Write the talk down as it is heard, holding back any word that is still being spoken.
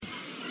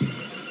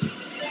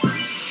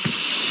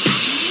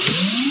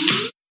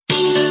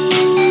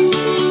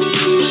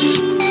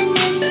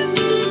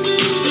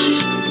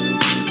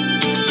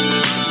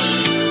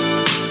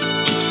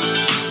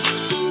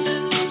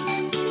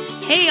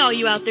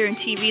out there in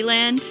TV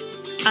land.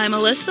 I'm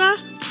Alyssa,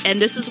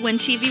 and this is When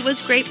TV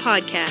Was Great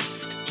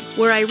podcast,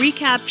 where I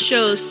recap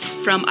shows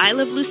from I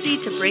Love Lucy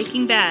to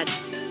Breaking Bad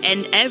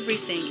and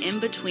everything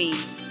in between.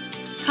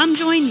 Come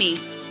join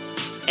me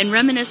and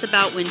reminisce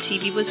about when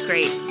TV was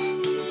great.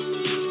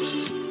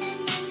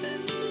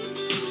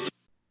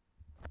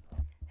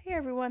 Hey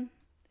everyone.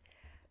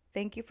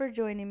 Thank you for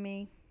joining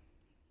me.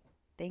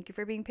 Thank you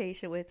for being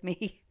patient with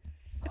me.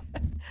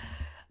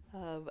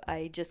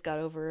 I just got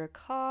over a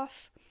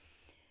cough.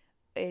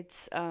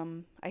 It's,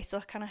 I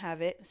still kind of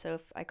have it, so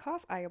if I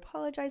cough, I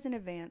apologize in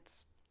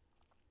advance.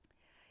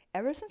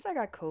 Ever since I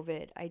got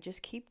COVID, I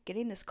just keep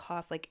getting this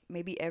cough, like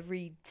maybe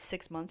every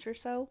 6 months or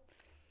so.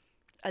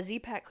 A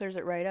Z-Pack clears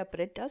it right up, but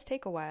it does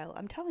take a while.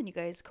 I'm telling you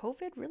guys,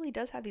 COVID really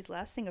does have these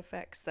lasting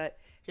effects that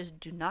just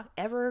do not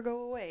ever go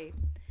away.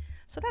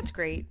 So that's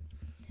great.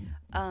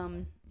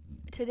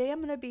 Today I'm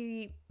going to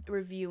be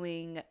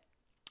reviewing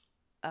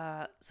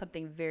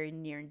something very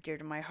near and dear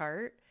to my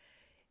heart.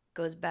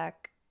 Goes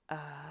back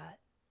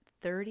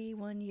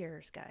 31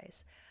 years,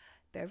 guys.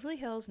 Beverly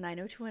Hills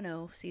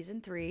 90210,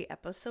 Season 3,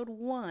 Episode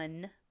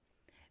 1,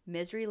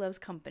 Misery Loves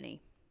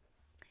Company.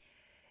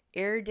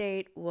 Air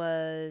date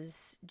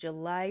was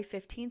July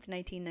 15th,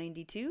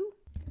 1992.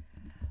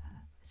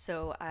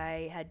 So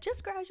I had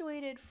just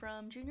graduated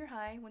from junior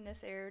high when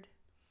this aired.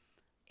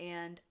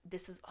 And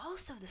this is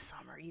also the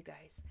summer, you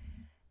guys,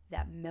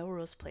 that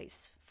Melrose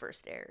Place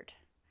first aired.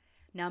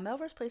 Now,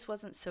 Melrose Place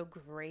wasn't so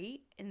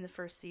great in the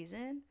first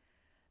season,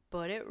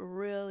 but it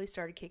really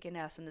started kicking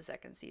ass in the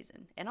second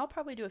season. And I'll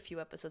probably do a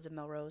few episodes of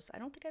Melrose. I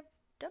don't think I've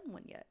done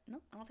one yet. No,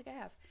 I don't think I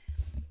have.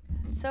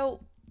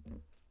 So,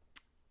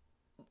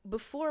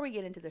 before we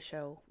get into the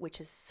show,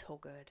 which is so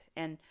good,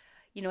 and,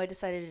 you know, I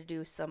decided to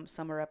do some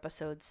summer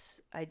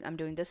episodes. I'm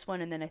doing this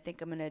one, and then I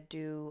think I'm going to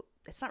do,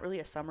 it's not really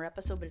a summer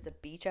episode, but it's a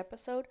beach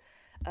episode,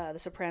 The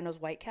Sopranos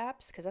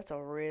Whitecaps, because that's a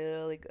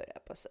really good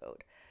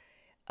episode.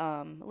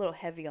 A little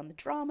heavy on the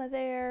drama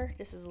there.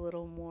 This is a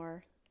little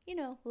more, you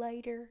know,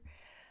 lighter.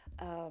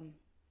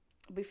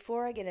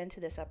 Before I get into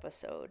this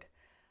episode,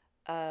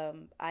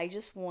 I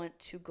just want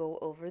to go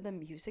over the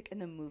music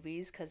and the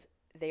movies because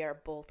they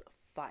are both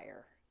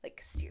fire.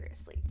 Like,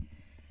 seriously.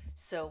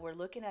 So, we're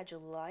looking at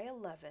July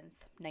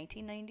 11th,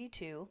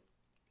 1992.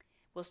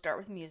 We'll start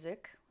with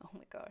music. Oh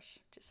my gosh.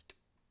 Just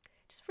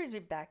brings me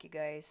back, you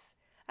guys.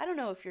 I don't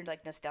know if you're,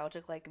 like,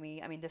 nostalgic like me.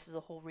 I mean, this is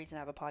the whole reason I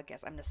have a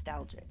podcast. I'm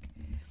nostalgic.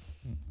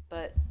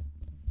 But,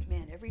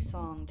 man, every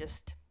song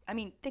just... I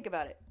mean, think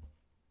about it.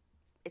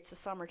 It's the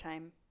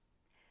summertime.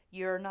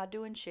 You're not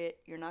doing shit.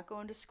 You're not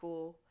going to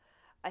school.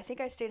 I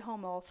think I stayed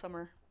home all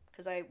summer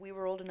because we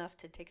were old enough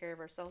to take care of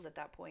ourselves at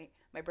that point,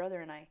 my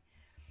brother and I.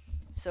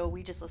 So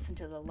we just listened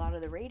to a lot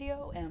of the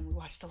radio and we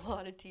watched a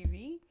lot of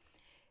TV.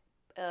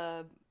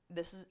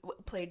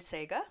 Played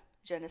Sega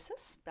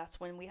Genesis. That's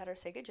when we had our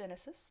Sega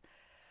Genesis.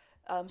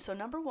 So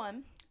number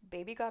 1,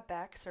 Baby Got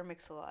Back, Sir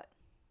Mix-a-Lot.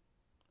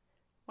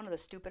 One of the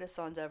stupidest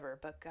songs ever,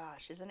 but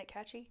gosh, isn't it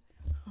catchy?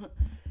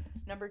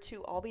 Number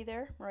 2, I'll Be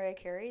There, Mariah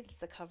Carey,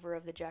 the cover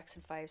of the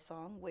Jackson 5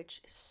 song,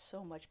 which is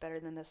so much better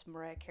than this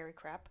Mariah Carey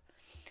crap.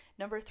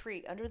 Number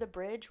 3, Under the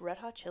Bridge, Red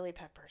Hot Chili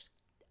Peppers.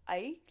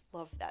 I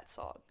love that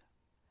song.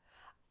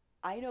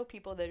 I know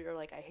people that are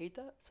like, I hate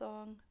that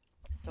song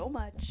so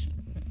much.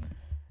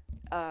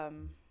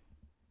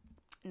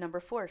 Number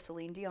 4,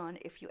 Celine Dion,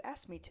 If You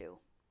Ask Me To.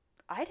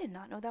 I did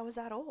not know that was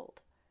that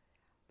old.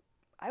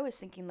 I was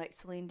thinking like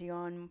Celine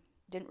Dion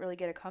didn't really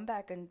get a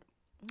comeback, and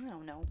I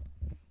don't know.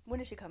 When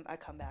did she come? A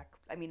comeback.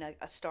 I mean,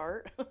 a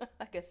start,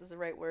 I guess is the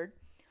right word.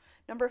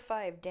 Number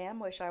 5, Damn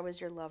Wish I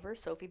Was Your Lover,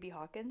 Sophie B.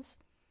 Hawkins.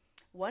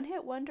 One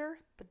hit wonder,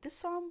 but this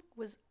song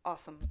was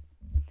awesome.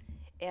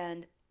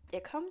 And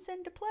it comes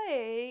into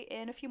play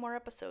in a few more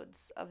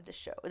episodes of the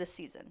show, this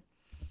season.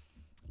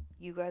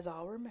 You guys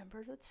all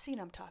remember the scene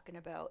I'm talking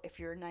about if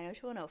you're a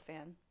 90210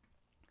 fan.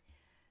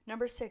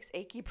 Number 6,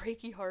 Achy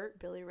Breaky Heart,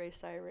 Billy Ray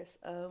Cyrus.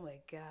 Oh my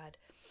God.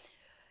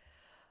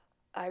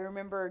 I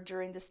remember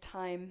during this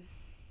time,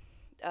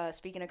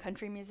 speaking of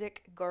country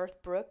music,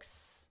 Garth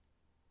Brooks'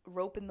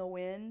 Rope in the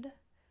Wind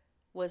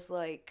was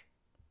like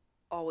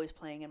always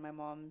playing in my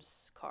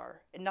mom's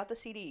car. And not the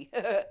CD,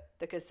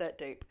 the cassette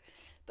tape.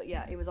 But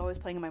yeah, it was always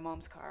playing in my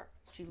mom's car.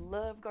 She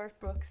loved Garth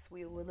Brooks.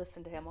 We would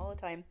listen to him all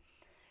the time.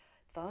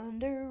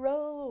 Thunder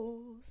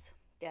Rose.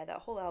 Yeah, that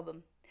whole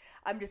album.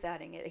 I'm just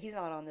adding it. He's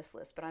not on this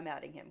list, but I'm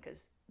adding him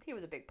because he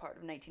was a big part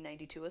of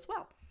 1992 as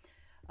well.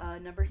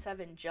 Number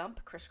 7,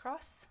 Jump,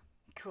 Crisscross.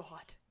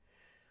 God.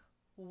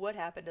 What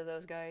happened to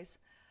those guys?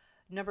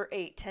 Number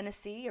 8,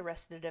 Tennessee,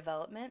 Arrested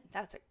Development.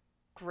 That's a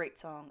great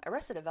song.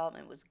 Arrested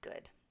Development was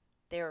good.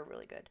 They were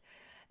really good.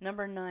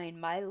 Number 9,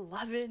 My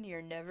Lovin',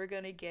 You're Never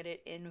Gonna Get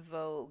It, In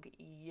Vogue.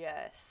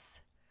 Yes.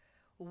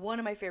 One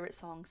of my favorite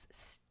songs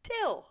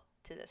still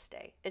to this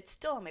day. It's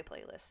still on my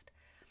playlist.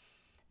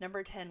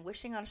 Number 10,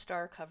 Wishing on a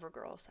Star, Cover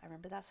Girls. I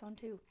remember that song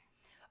too.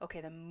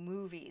 Okay, the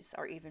movies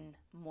are even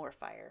more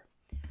fire.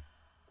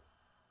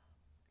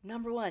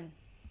 Number 1,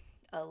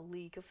 A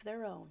League of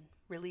Their Own.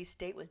 Release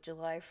date was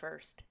July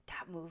 1st.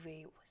 That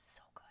movie was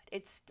so good.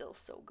 It's still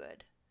so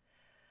good.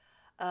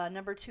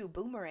 Number 2,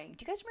 Boomerang. Do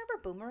you guys remember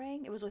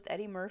Boomerang? It was with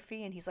Eddie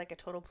Murphy, and he's like a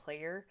total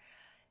player.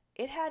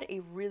 It had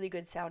a really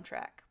good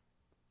soundtrack.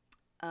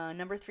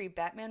 Number 3,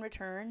 Batman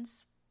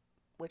Returns,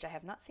 which I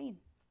have not seen.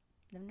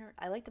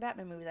 I like the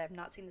Batman movies. I have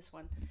not seen this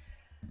one.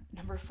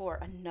 Number 4,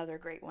 another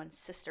great one,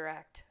 Sister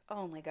Act.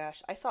 Oh my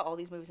gosh, I saw all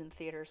these movies in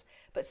theaters,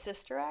 but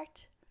Sister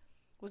Act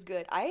was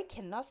good. I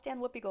cannot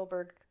stand Whoopi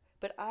Goldberg,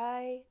 but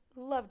I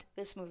loved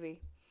this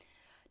movie.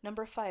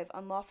 Number 5,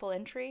 Unlawful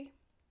Entry.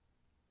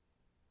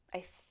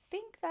 I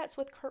think that's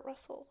with Kurt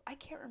Russell. I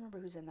can't remember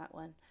who's in that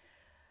one.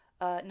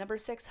 Number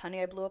 6,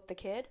 Honey, I Blew Up the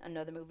Kid.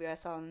 Another movie I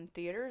saw in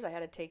theaters. I had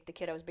to take the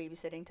kid I was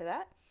babysitting to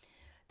that.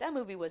 That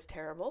movie was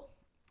terrible.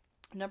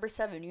 Number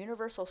 7,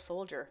 Universal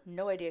Soldier.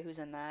 No idea who's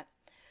in that.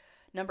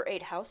 Number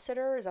 8, House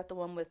Sitter. Is that the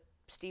one with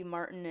Steve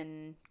Martin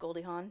and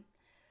Goldie Hawn?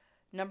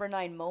 Number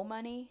 9, Mo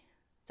Money.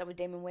 Is that with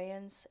Damon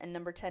Wayans? And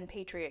number 10,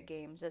 Patriot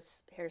Games.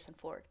 That's Harrison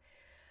Ford.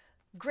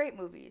 Great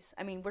movies.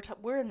 I mean,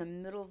 we're in the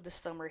middle of the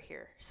summer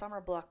here. Summer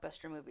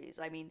blockbuster movies.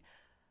 I mean,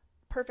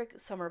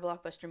 perfect summer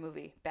blockbuster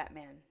movie.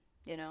 Batman.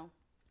 You know,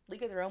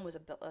 League of Their Own was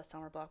a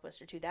summer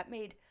blockbuster too. That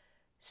made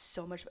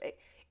so much.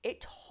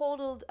 It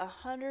totaled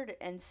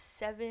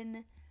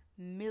 $107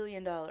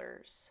 million.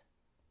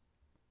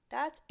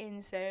 That's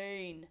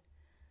insane.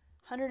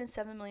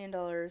 $107 million.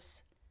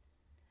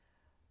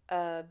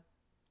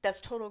 That's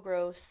total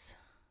gross.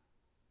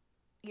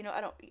 You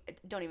know,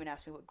 don't even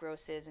ask me what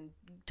gross is and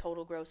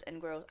total gross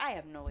and gross. I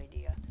have no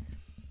idea.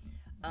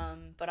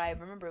 But I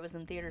remember it was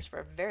in theaters for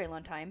a very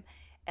long time,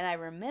 and I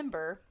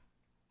remember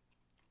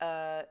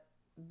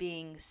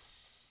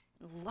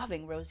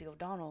loving Rosie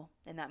O'Donnell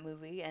in that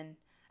movie, and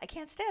I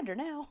can't stand her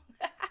now.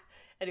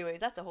 Anyways,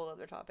 that's a whole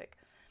other topic.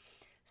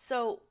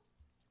 So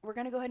we're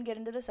gonna go ahead and get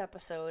into this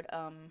episode.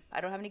 I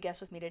don't have any guests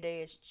with me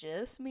today. It's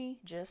just me,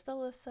 just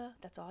Alyssa.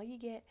 That's all you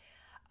get.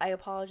 I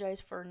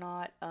apologize for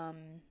not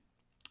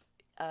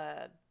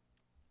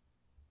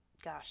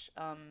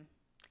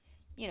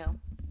you know,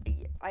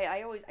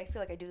 I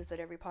feel like I do this at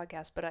every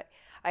podcast, but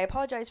I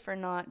apologize for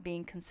not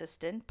being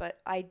consistent, but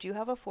I do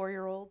have a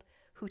 4-year-old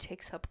who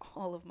takes up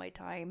all of my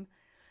time.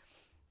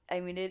 I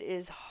mean, it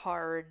is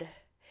hard,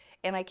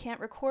 and I can't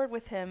record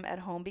with him at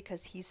home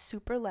because he's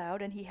super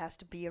loud and he has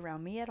to be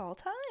around me at all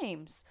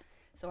times.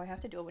 So I have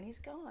to do it when he's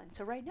gone.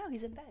 So right now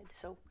he's in bed.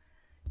 So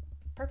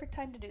perfect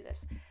time to do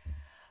this.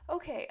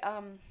 Okay,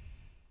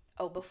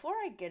 before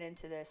I get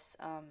into this,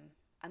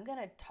 I'm going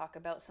to talk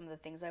about some of the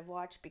things I've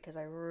watched because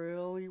I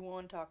really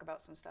want to talk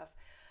about some stuff.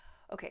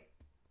 Okay.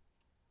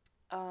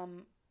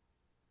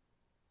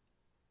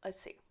 Let's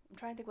see. I'm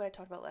trying to think what I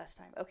talked about last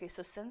time. Okay,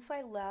 so since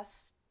I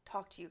last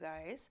talked to you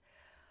guys,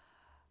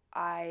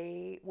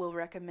 I will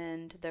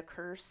recommend The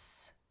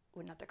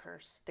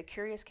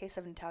Curious Case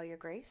of Natalia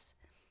Grace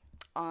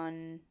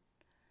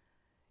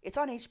it's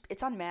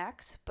on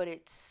Max, but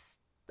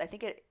I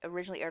think it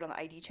originally aired on the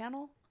ID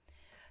channel.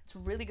 It's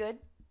really good.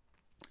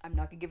 I'm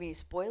not going to give any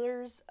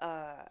spoilers.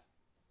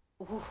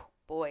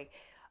 Boy.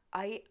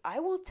 I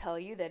will tell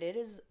you that it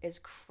is as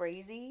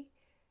crazy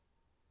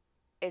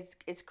as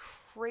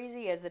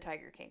the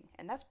Tiger King.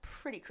 And that's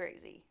pretty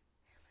crazy.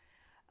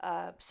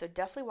 So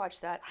definitely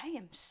watch that. I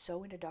am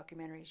so into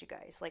documentaries, you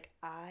guys. Like,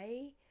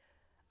 I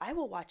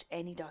will watch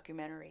any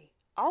documentary.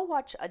 I'll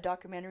watch a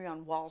documentary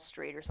on Wall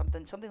Street or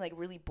something like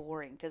really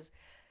boring, because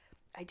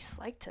I just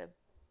like to,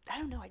 I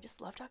don't know, I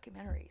just love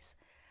documentaries.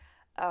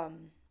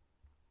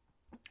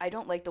 I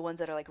don't like the ones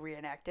that are like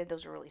reenacted.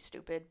 Those are really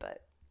stupid,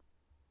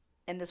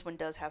 and this one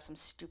does have some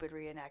stupid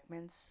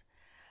reenactments.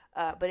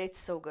 But it's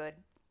so good.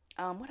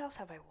 What else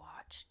have I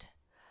watched?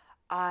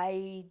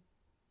 I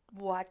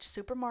watched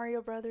Super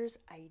Mario Brothers.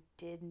 I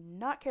did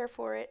not care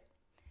for it,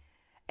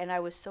 and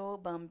I was so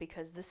bummed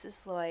because this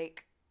is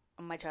like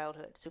my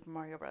childhood, Super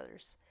Mario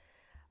Brothers.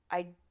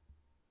 I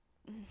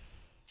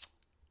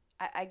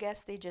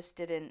guess they just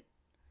didn't.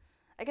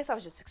 I guess I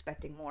was just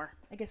expecting more.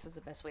 I guess is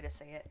the best way to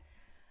say it.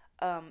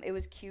 It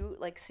was cute,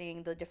 like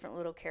seeing the different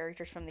little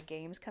characters from the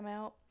games come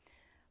out,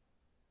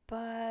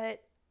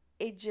 but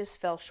it just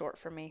fell short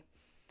for me.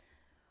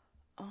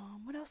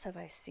 What else have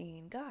I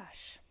seen?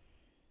 Gosh,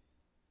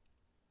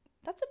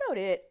 that's about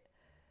it.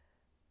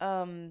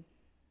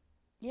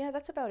 Yeah,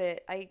 that's about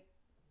it.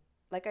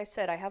 Like I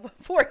said, I have a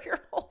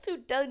 4-year-old who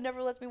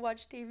never lets me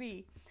watch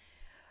TV.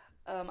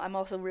 I'm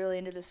also really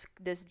into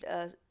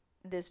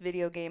this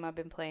video game I've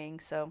been playing,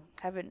 so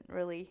haven't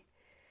really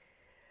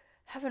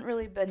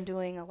been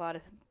doing a lot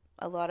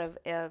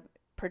of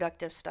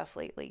productive stuff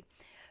lately.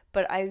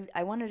 But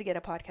I wanted to get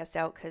a podcast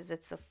out because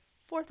it's the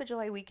 4th of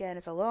July weekend.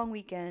 It's a long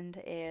weekend,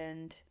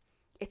 and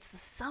it's the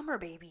summer,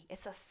 baby.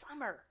 It's a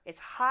summer. It's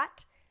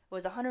hot. It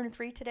was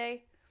 103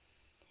 today,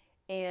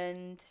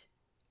 and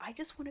I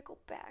just want to go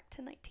back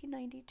to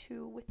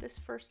 1992 with this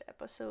first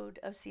episode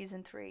of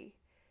season 3.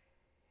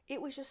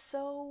 It was just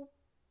so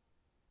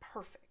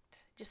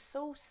perfect. Just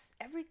so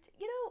everything,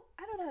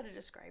 I don't know how to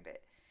describe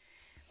it.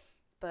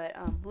 But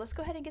let's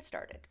go ahead and get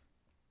started.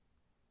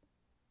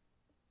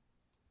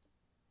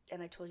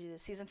 And I told you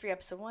this season 3,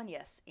 episode 1,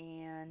 yes.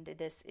 And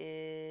this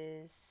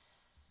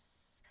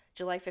is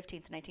July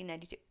 15th,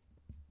 1992.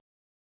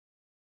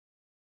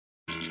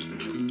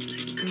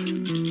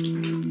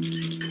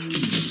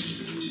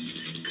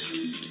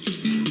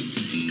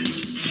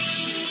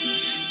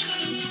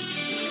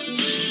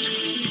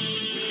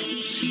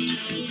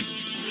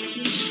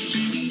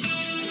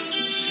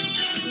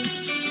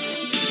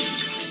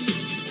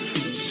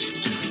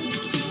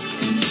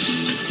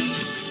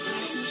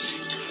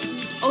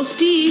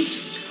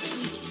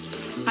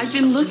 Steve, I've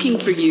been looking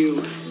for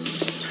you.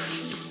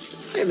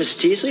 Hey, Miss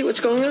Teasley,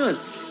 what's going on?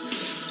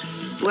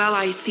 Well,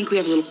 I think we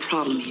have a little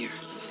problem here.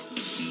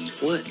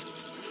 What?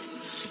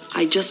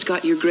 I just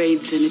got your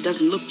grades and it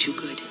doesn't look too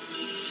good.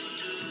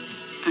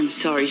 I'm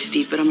sorry,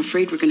 Steve, but I'm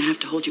afraid we're going to have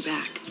to hold you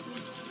back.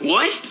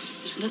 What?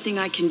 There's nothing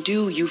I can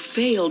do. You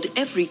failed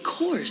every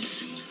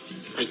course.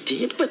 I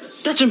did? But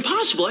that's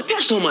impossible. I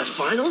passed all my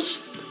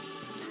finals.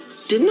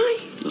 Didn't I?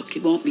 Look,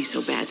 it won't be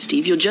so bad,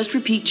 Steve. You'll just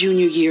repeat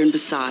junior year, and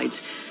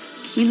besides,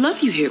 we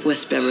love you here at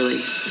West Beverly.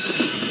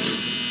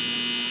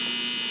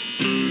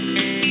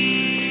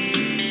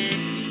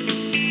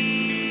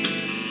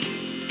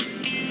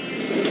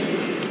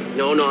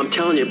 No, I'm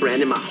telling you,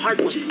 Brandon, my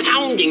heart was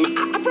pounding.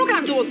 I broke out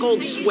into a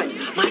cold sweat.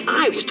 My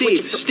eye was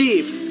twitching.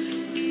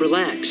 Steve,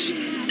 relax.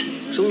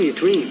 It's only a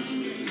dream.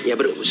 Yeah,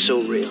 but it was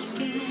so real.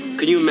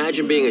 Could you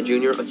imagine being a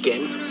junior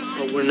again?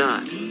 Well, we're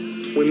not.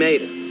 We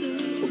made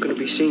it. We're going to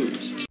be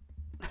seniors.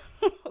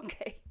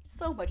 Okay,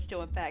 so much to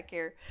unpack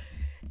here.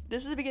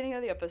 This is the beginning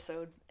of the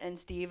episode, and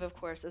Steve, of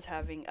course, is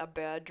having a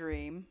bad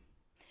dream.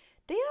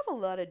 They have a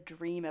lot of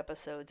dream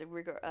episodes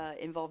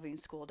involving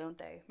school, don't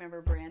they?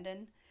 Remember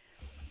Brandon?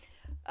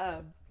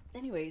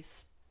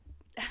 Anyways,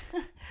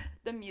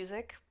 the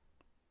music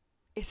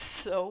is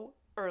so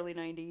early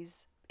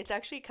 90s. It's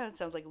actually kind of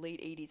sounds like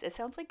late 80s. It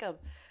sounds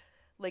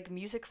like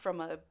music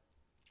from a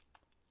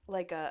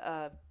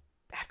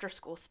after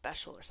school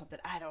special or something.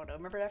 I don't know.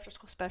 Remember after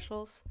school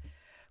specials?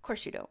 Of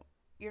course you don't.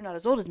 You're not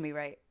as old as me,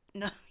 right?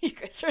 No, you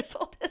guys are as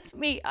old as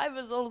me. I'm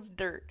as old as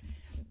dirt.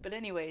 But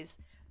anyways,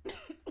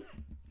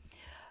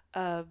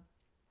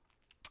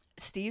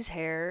 Steve's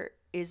hair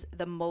is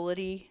the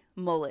most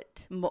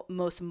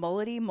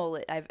mullety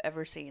mullet I've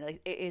ever seen.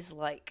 Like, it is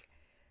like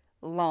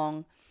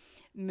long.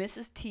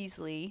 Mrs.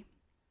 Teasley,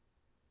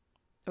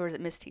 or is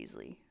it Miss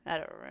Teasley? I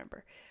don't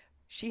remember.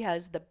 She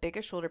has the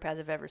biggest shoulder pads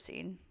I've ever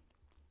seen.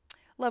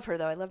 Love her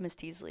though. I love Miss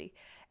Teasley,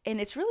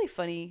 and it's really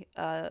funny.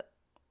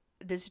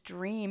 This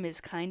dream is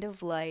kind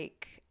of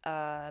like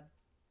a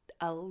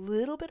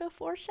little bit of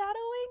foreshadowing.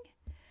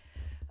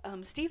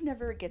 Steve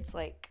never gets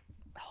like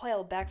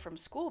held back from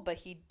school, but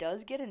he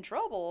does get in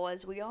trouble,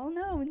 as we all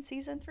know in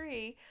season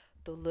 3,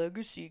 the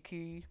legacy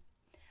key.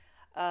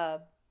 I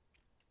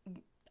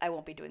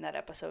won't be doing that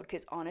episode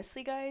because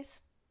honestly,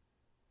 guys,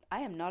 I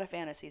am not a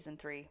fan of season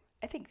 3.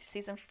 I think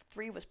season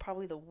 3 was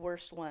probably the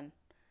worst one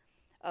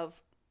of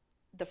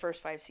the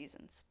first 5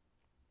 seasons.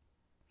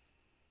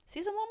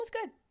 Season 1 was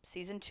good.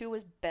 Season 2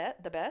 was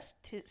the best.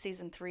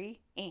 Season 3,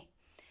 eh.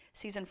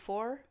 Season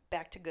 4,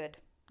 back to good.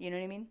 You know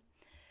what I mean?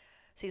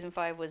 Season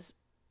 5 was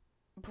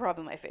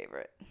probably my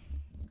favorite.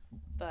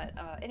 But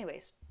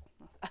anyways,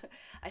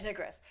 I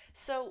digress.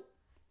 So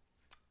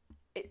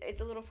it's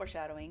a little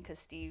foreshadowing because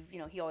Steve,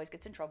 he always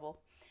gets in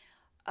trouble.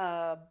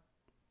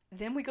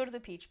 Then we go to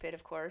the Peach Pit,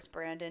 of course.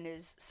 Brandon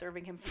is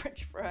serving him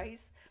French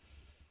fries.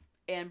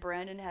 And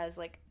Brandon has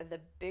like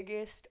the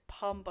biggest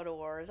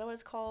pompadour. Is that what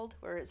it's called?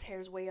 Where his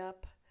hair's way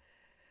up.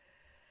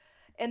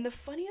 And the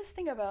funniest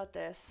thing about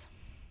this,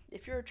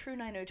 if you're a true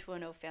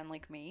 90210 fan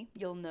like me,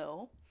 you'll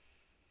know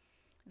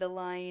the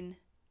line,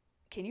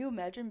 "Can you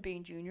imagine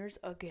being juniors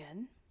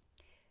again?"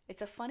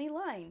 It's a funny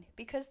line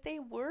because they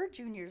were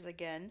juniors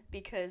again,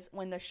 because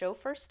when the show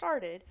first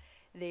started,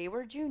 they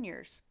were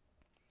juniors.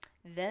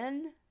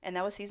 Then, and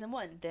that was season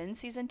 1. Then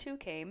season 2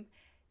 came,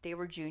 they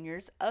were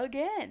juniors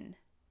again.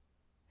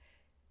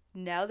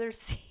 Now they're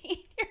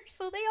seniors,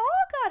 so they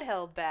all got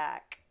held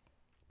back.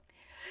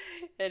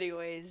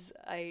 Anyways,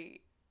 I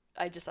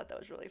just thought that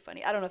was really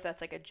funny. I don't know if that's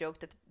like a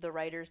joke that the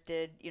writers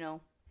did, it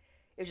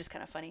was just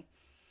kind of funny.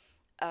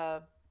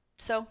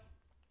 So,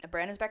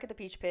 Brandon's back at the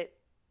Peach Pit.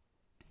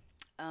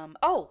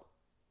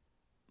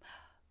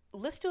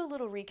 Let's do a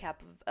little recap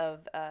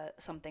of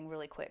something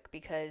really quick,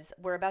 because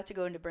we're about to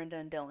go into Brenda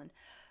and Dylan.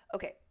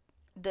 Okay,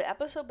 the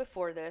episode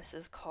before this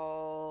is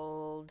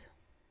called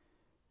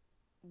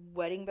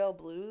Wedding Bell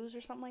Blues or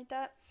something like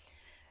that.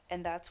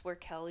 And that's where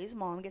Kelly's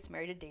mom gets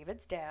married to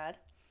David's dad.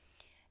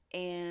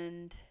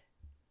 And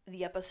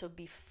the episode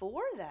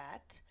before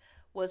that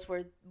was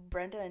where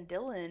Brenda and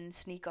Dylan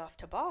sneak off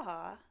to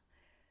Baja.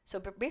 So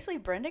basically,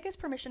 Brenda gets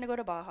permission to go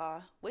to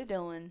Baja with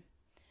Dylan,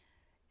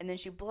 and then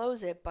she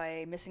blows it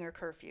by missing her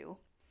curfew.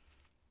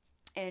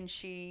 And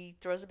she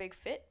throws a big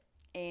fit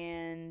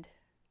and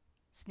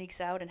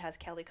sneaks out and has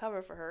Kelly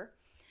cover for her.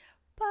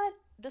 But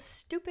the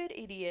stupid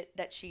idiot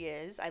that she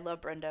is, I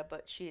love Brenda,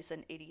 but she's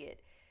an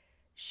idiot.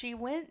 She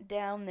went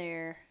down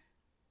there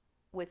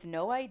with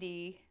no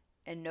ID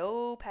and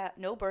no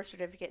birth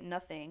certificate,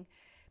 nothing.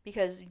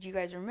 Because do you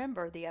guys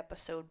remember the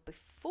episode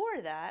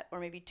before that, or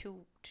maybe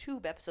two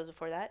episodes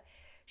before that,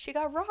 she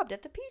got robbed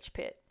at the Peach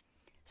Pit.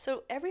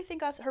 So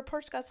her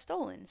purse got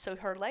stolen. So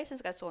her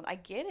license got stolen. I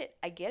get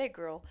it,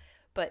 girl.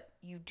 But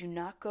you do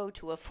not go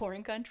to a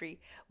foreign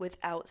country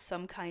without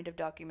some kind of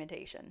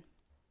documentation.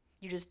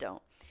 You just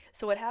don't.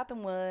 So what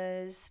happened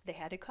was they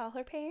had to call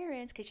her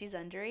parents because she's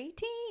under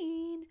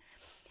 18.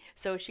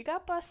 So she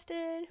got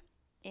busted,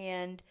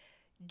 and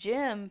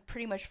Jim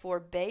pretty much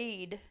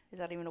forbade, is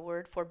that even a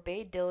word?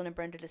 Forbade Dylan and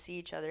Brenda to see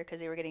each other because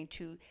they were getting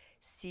too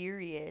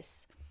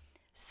serious.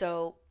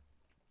 So,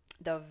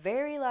 the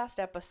very last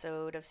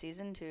episode of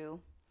season 2,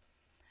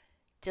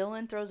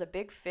 Dylan throws a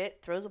big fit,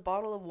 throws a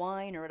bottle of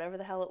wine or whatever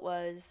the hell it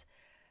was,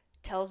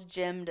 tells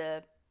Jim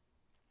to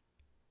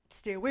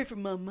stay away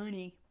from my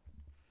money.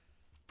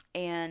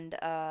 And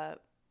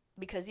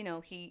because, you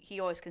know, he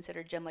always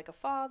considered Jim like a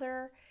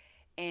father,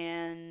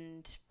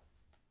 and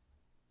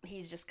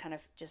he's just kind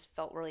of just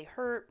felt really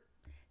hurt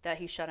that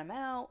he shut him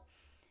out.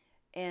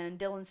 And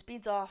Dylan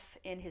speeds off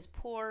in his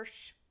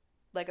Porsche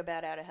like a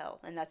bat out of hell.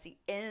 And that's the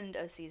end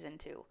of season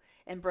 2.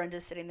 And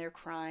Brenda's sitting there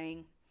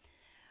crying.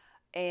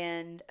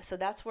 And so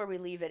that's where we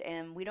leave it.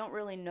 And we don't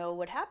really know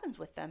what happens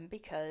with them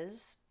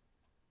because,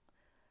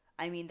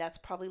 I mean, that's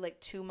probably like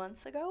 2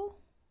 months ago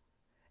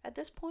at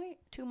this point.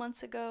 2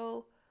 months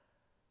ago.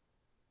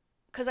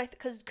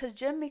 Because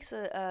Jim makes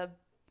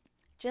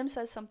Jim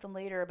says something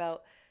later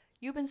about,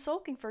 you've been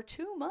sulking for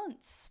 2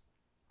 months.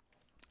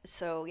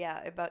 So,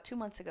 yeah, about 2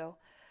 months ago.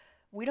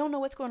 We don't know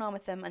what's going on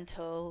with them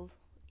until,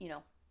 you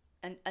know,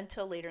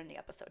 until later in the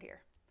episode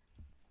here.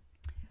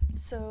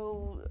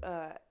 So,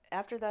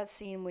 after that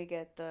scene, we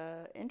get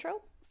the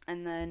intro,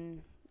 and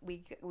then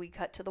we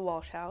cut to the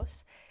Walsh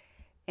house,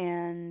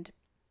 and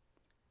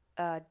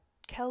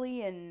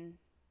Kelly and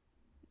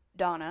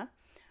Donna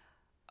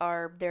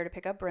are there to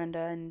pick up Brenda,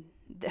 and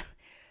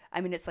I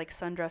mean, it's like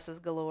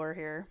sundresses galore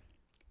here.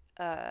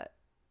 That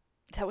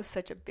was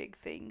such a big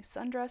thing.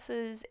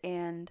 Sundresses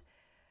and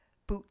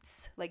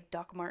boots, like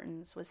Doc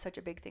Martens, was such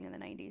a big thing in the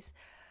 90s.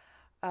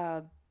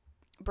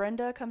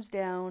 Brenda comes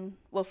down.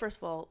 Well, first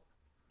of all,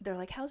 they're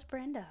like, how's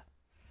Brenda?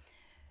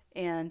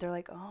 And they're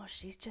like, oh,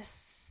 she's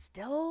just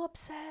still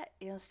upset,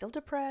 you know, still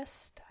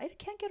depressed. I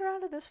can't get her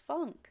out of this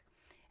funk.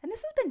 And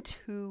this has been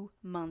 2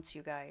 months,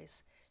 you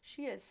guys.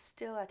 She is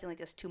still acting like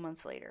this 2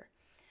 months later.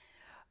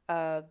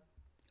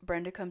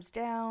 Brenda comes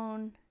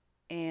down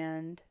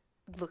and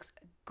looks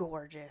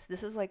gorgeous.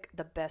 This is like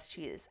the best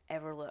she has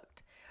ever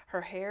looked.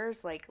 Her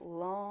hair's like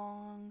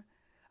long.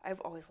 I've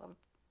always loved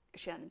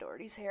Shannon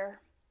Doherty's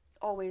hair.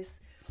 Always.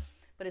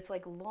 But it's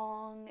like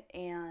long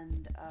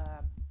and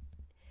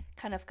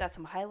kind of got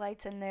some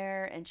highlights in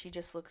there, and she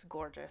just looks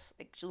gorgeous.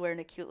 Like she's wearing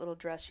a cute little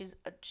dress.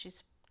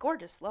 She's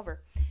gorgeous. Love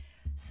her.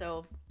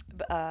 So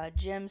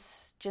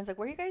Jim's like,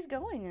 where are you guys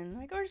going? And I'm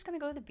like, we're just gonna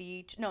go to the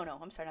beach. No,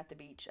 I'm sorry, not the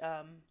beach.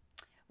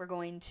 We're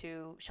going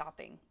to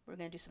shopping. We're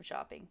gonna do some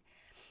shopping.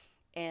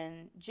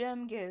 And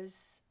Jim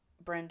gives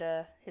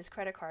Brenda his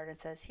credit card and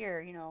says,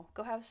 here, you know,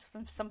 go have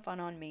some fun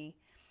on me.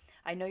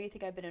 I know you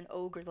think I've been an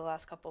ogre the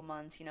last couple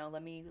months, you know,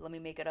 let me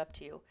make it up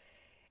to you.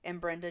 And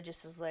Brenda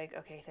just is like,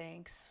 okay,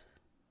 thanks.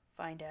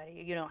 Fine,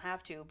 Daddy. You don't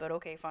have to, but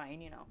okay,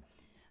 fine, you know.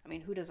 I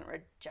mean, who doesn't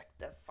reject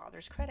the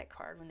father's credit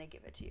card when they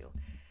give it to you?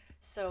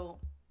 So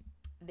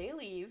they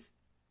leave,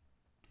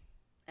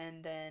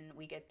 and then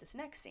we get this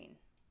next scene.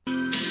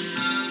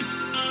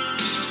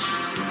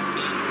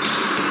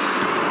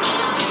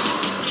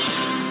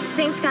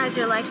 Thanks, guys.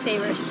 You're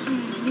lifesavers.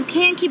 You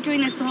can't keep doing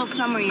this the whole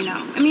summer, you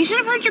know. I mean, you should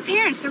have heard your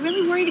parents. They're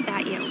really worried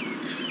about you.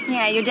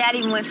 Yeah, your dad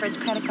even went for his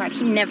credit card.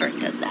 He never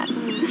does that.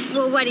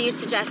 Well, what do you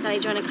suggest? I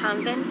join a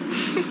convent?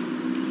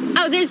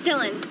 Oh, there's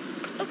Dylan.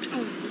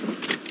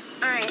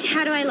 All right,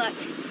 how do I look?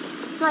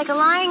 Like a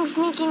lying,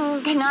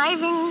 sneaking,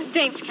 conniving...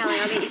 Thanks, Kelly.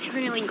 I'll be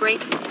eternally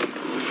grateful.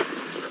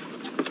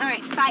 All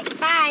right, bye.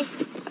 Bye.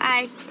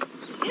 Bye.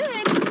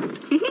 Good.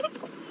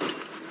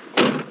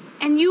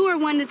 And you were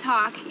one to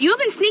talk. You have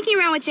been sneaking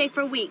around with Jay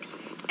for weeks,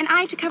 and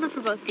I have to cover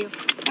for both of you.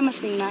 That must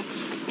be nuts.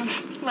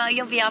 Well,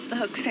 you'll be off the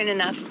hook soon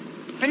enough.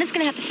 Brenda's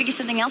gonna have to figure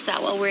something else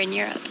out while we're in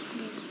Europe.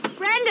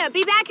 Brenda,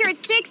 be back here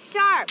at 6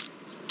 sharp.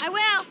 I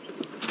will.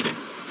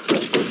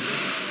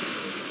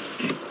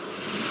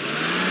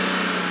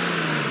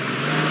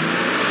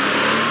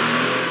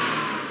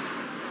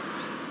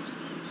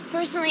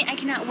 Personally, I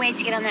cannot wait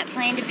to get on that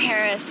plane to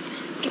Paris.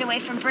 Get away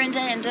from Brenda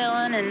and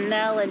Dylan and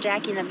Nell and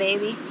Jackie and the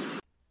baby.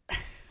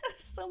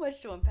 So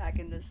much to unpack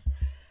in this.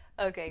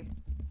 Okay.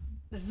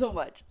 So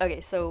much.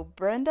 Okay, so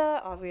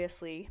Brenda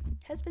obviously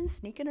has been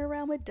sneaking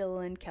around with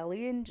Dylan.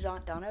 Kelly and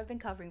Donna have been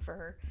covering for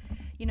her.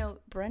 You know,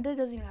 Brenda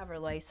doesn't even have her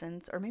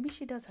license, or maybe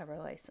she does have her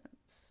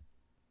license.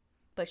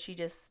 But she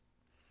just,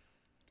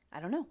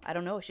 I don't know.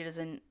 She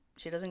doesn't,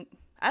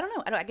 I don't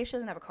know. I guess she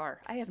doesn't have a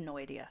car. I have no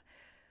idea.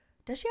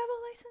 Does she have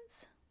a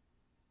license?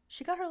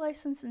 She got her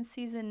license in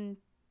season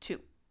 2.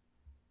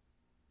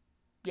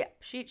 Yeah,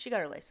 she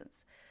got her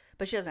license.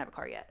 But she doesn't have a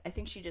car yet. I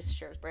think she just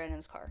shares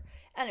Brandon's car.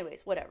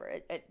 Anyways, whatever.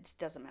 It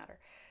doesn't matter.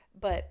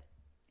 But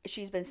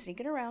she's been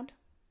sneaking around,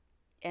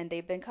 and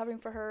they've been covering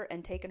for her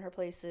and taking her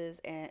places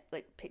and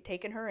like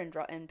taking her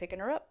and picking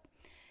her up.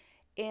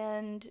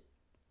 And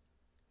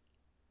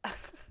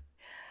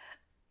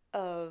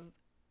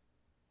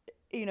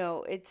you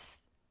know,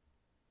 it's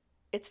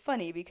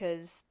funny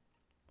because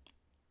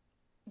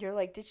you're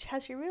like,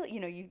 has she really, you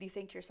know, you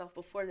think to yourself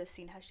before this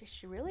scene, has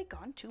she really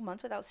gone 2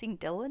 months without seeing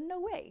Dylan? No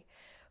way.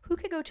 Who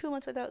could go 2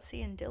 months without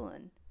seeing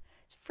Dylan?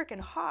 It's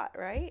freaking hot,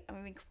 right? I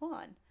mean, come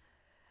on.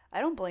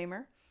 I don't blame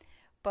her.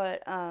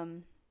 But,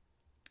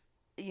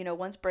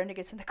 once Brenda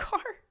gets in the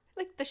car,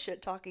 like, the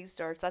shit talking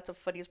starts. That's the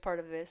funniest part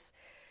of this.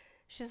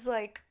 She's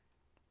like,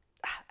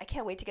 I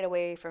can't wait to get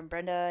away from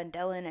Brenda and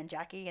Dylan and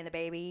Jackie and the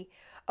baby.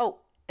 Oh,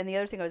 and the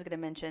other thing I was going to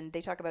mention,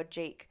 they talk about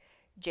Jake.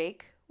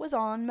 Jake was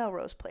on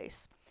Melrose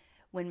Place.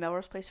 When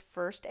Melrose Place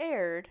first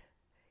aired,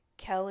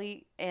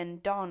 Kelly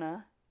and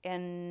Donna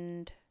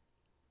and,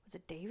 was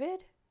it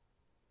David?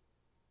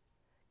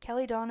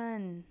 Kelly, Donna,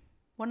 and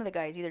one of the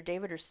guys, either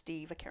David or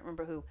Steve, I can't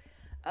remember who,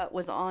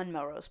 was on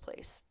Melrose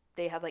Place.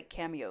 They had like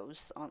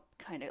cameos, on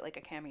kind of like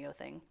a cameo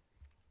thing.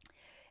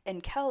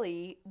 And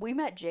Kelly, we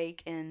met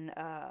Jake in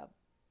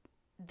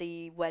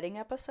the wedding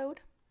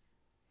episode,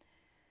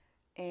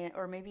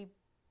 or maybe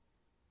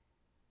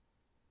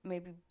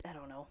I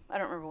don't know. I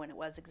don't remember when it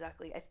was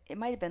exactly. It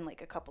might have been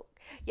like a couple.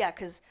 Yeah,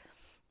 because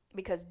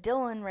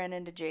Dylan ran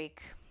into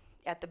Jake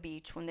at the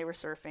beach when they were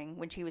surfing,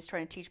 when he was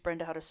trying to teach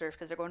Brenda how to surf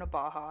because they're going to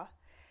Baja.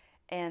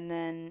 And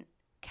then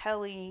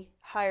Kelly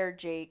hired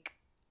Jake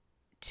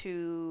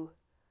to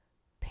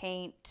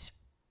paint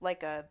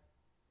like a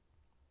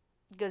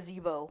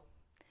gazebo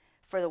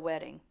for the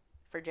wedding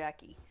for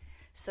Jackie.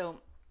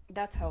 So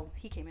that's how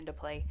he came into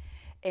play.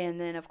 And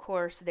then, of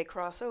course, they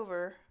cross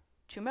over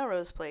to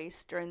Melrose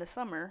Place during the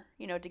summer,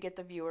 to get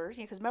the viewers,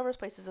 because Melrose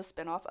Place is a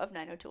spinoff of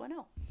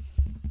 90210.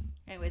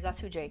 Anyways, that's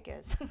who Jake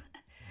is.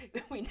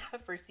 We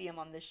never see him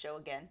on this show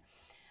again.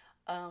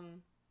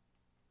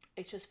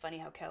 It's just funny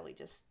how Kelly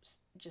just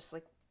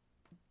like,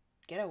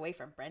 get away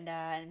from Brenda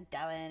and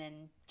Dylan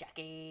and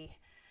Jackie.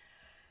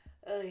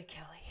 Oh,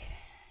 Kelly.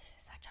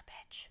 She's such a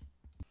bitch.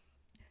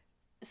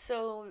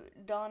 So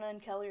Donna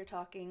and Kelly are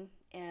talking,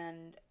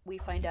 and we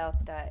find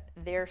out that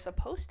they're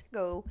supposed to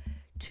go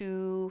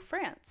to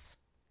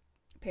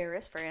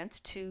Paris, France,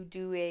 to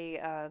do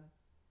a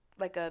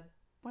what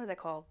are they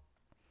called?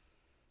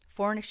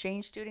 Foreign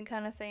exchange student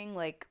kind of thing,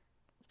 like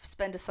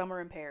spend a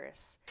summer in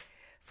Paris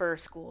for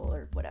school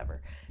or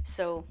whatever.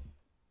 So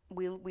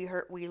we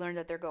learned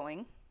that they're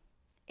going,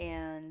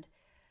 and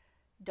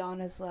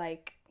Donna's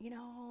like,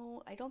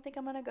 I don't think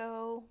I'm gonna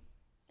go.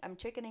 I'm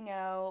chickening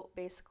out,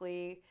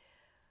 basically.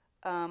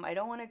 I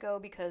don't want to go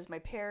because my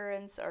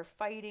parents are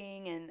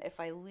fighting, and if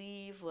I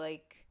leave,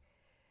 like,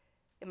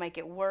 it might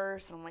get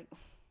worse. And I'm like,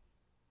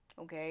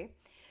 okay.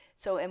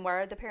 So, and why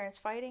are the parents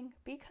fighting?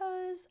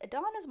 Because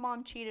Donna's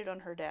mom cheated on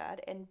her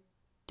dad, and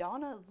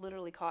Donna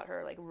literally caught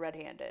her, like,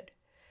 red-handed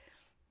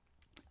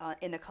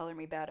in the Color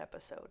Me Bad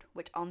episode,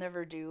 which I'll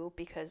never do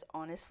because,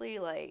 honestly,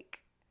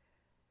 like,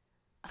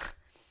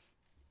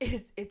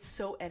 it's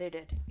so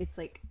edited. It's,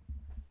 like,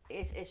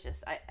 it's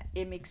just,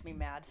 it makes me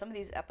mad. Some of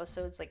these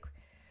episodes, like,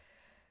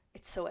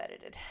 it's so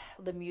edited.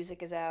 The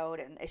music is out,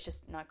 and it's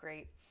just not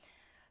great.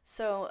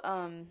 So,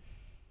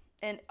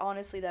 and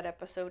honestly, that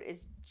episode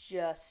is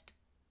just,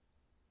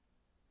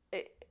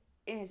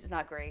 it's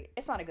not great.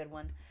 It's not a good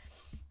one.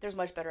 There's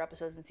much better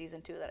episodes in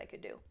season 2 that I could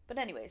do. But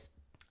anyways,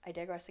 I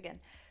digress again.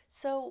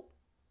 So,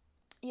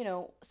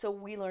 so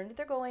we learned that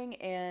they're going,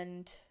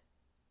 and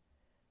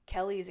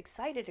Kelly is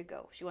excited to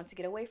go. She wants to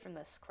get away from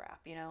this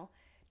crap,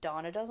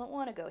 Donna doesn't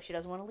want to go. She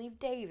doesn't want to leave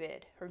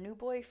David, her new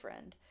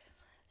boyfriend.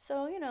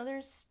 So,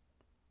 there's,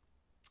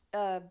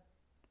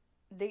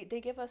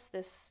 they give us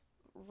this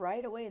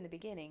right away in the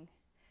beginning,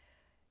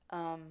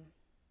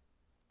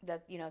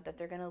 that, that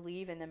they're going to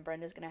leave, and then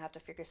Brenda's going to have to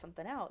figure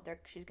something out.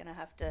 She's going to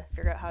have to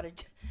figure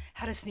out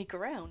how to sneak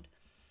around.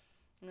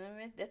 I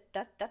mean,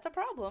 that's a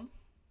problem.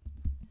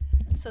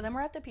 So then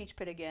we're at the Peach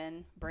Pit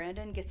again.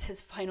 Brandon gets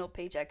his final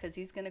paycheck because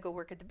he's going to go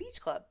work at the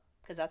beach club,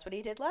 because that's what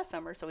he did last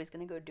summer, so he's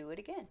going to go do it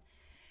again.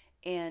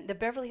 And the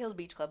Beverly Hills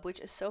Beach Club, which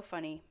is so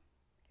funny,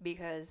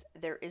 because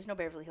there is no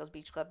Beverly Hills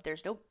Beach Club.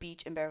 There's no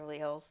beach in Beverly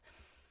Hills.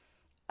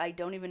 I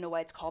don't even know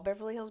why it's called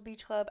Beverly Hills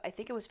Beach Club. I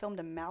think it was filmed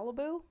in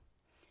Malibu,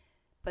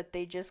 but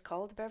they just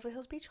call it the Beverly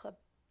Hills Beach Club.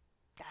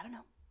 I don't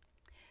know.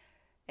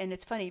 And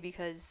it's funny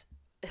because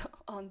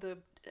on the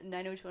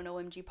 90210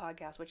 OMG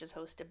podcast, which is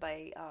hosted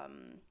by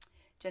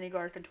Jenny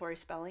Garth and Tori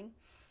Spelling,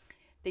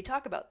 they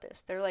talk about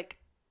this. They're like,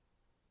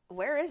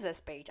 where is this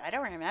beach? I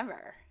don't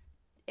remember.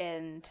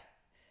 And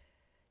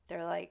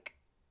they're like,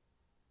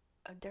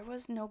 there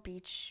was no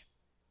beach.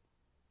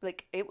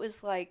 Like, it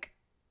was like,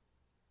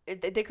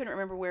 they couldn't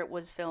remember where it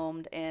was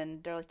filmed,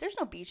 and they're like, there's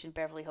no beach in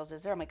Beverly Hills,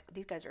 is there? I'm like,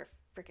 these guys are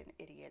freaking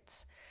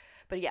idiots.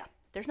 But yeah,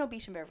 there's no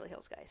beach in Beverly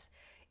Hills, guys.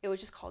 It was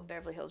just called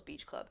Beverly Hills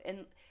Beach Club.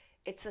 And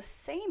it's the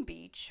same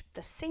beach,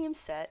 the same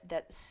set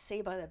that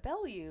Saved by the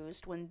Bell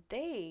used when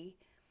they,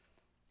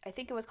 I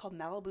think it was called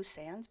Malibu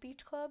Sands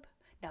Beach Club.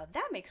 Now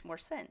that makes more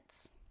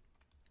sense.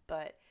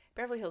 But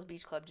Beverly Hills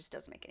Beach Club just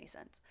doesn't make any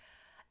sense.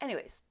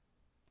 Anyways,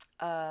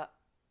 gosh,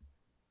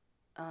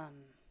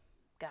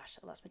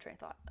 I lost my train of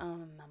thought.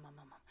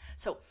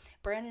 So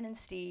Brandon and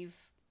Steve,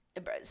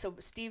 so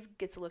Steve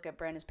gets a look at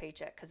Brandon's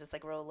paycheck because it's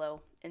like real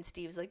low, and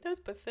Steve's like, that's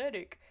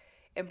pathetic.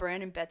 And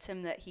Brandon bets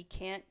him that he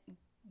can't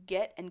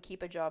get and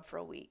keep a job for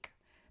a week.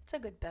 It's a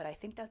good bet. I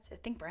think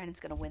Brandon's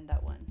gonna win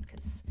that one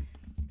because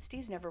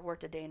Steve's never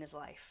worked a day in his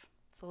life.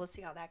 So let's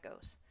see how that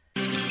goes.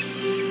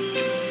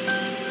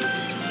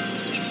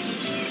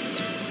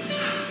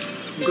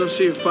 I'm going to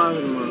see your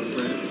father tomorrow,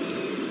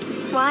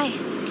 Brent. Why?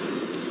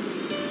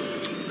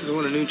 Because I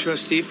want a new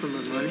trustee for my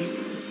money.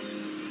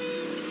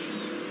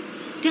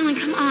 Dylan,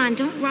 come on.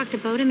 Don't rock the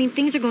boat. I mean,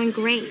 things are going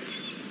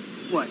great.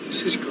 What,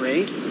 this is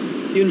great?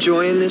 You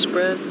enjoying this,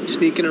 Brent?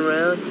 Sneaking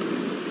around?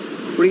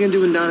 What are you going to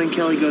do when Don and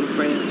Kelly go to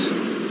France?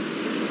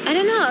 I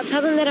don't know. I'll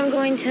tell them that I'm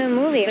going to a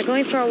movie or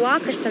going for a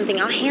walk or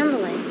something. I'll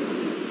handle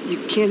it. You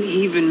can't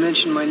even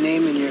mention my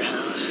name in your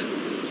house.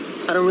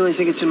 I don't really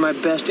think it's in my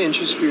best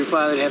interest for your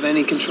father to have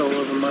any control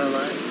over my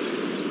life.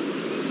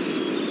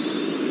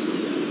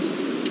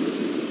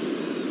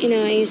 You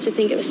know, I used to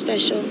think it was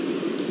special.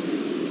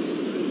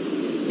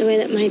 The way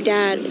that my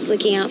dad was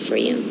looking out for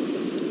you.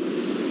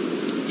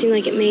 It seemed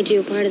like it made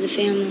you a part of the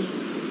family.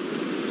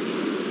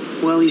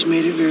 Well, he's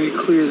made it very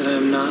clear that I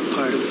am not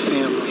part of the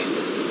family.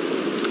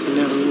 I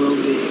never will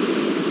be.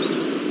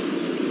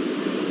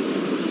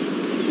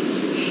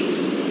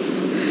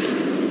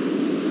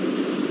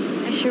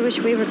 I sure wish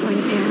we were going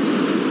to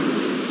Paris.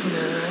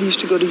 I used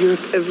to go to Europe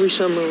every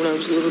summer when I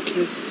was a little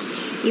kid.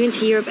 You went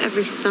to Europe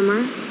every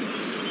summer?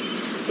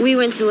 We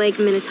went to Lake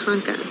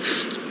Minnetonka.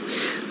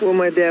 Well,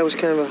 my dad was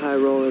kind of a high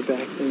roller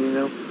back then, you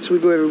know. So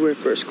we'd go everywhere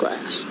first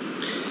class.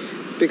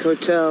 Big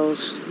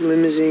hotels,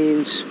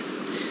 limousines.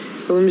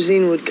 The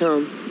limousine would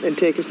come and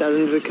take us out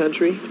into the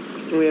country,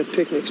 and we'd have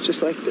picnics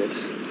just like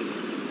this.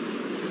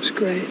 It was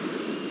great.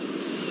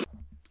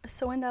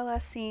 So in that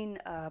last scene,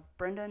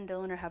 Brenda and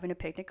Dylan are having a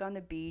picnic on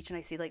the beach, and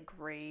I see like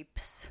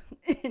grapes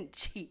and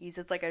cheese.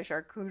 It's like a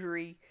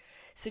charcuterie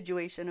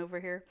situation over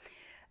here.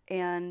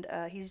 And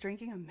he's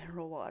drinking a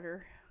mineral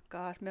water.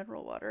 God,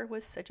 mineral water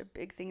was such a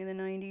big thing in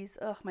the 90s.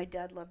 Ugh, my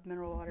dad loved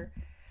mineral water.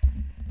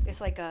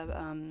 It's like a,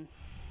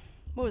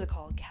 what was it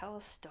called?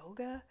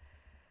 Calistoga?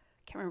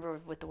 Can't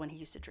remember what the one he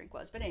used to drink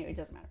was. But anyway, it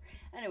doesn't matter.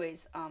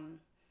 Anyways,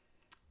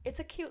 it's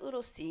a cute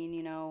little scene,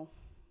 you know.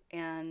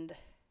 And,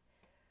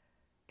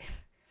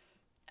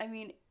 I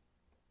mean,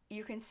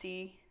 you can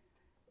see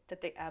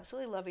that they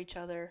absolutely love each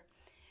other.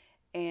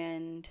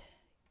 And,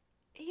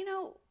 you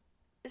know,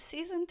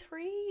 season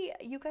 3,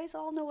 you guys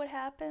all know what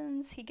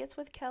happens. He gets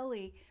with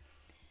Kelly,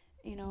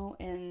 you know,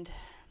 and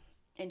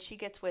she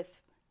gets with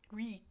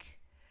Rick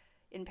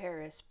in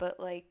Paris. But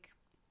like,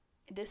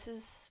 this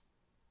is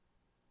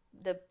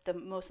the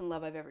most in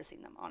love I've ever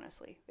seen them.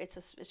 Honestly,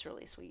 it's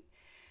really sweet.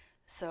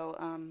 So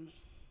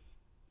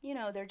you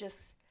know, they're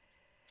just,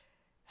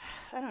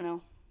 I don't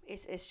know.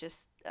 It's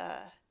just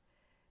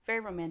very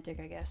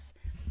romantic, I guess.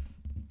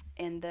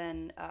 And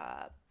then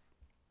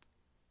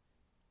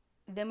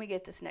we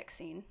get this next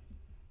scene.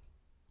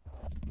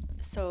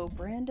 So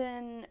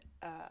Brandon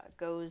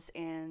goes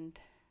and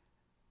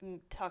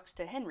talks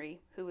to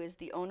Henry, who is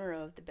the owner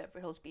of the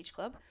Beverly Hills Beach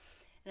Club.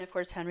 And of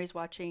course, Henry's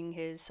watching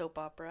his soap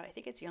opera. I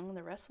think it's Young and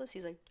the Restless.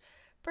 He's like,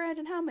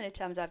 Brandon, how many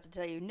times do I have to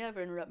tell you,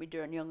 never interrupt me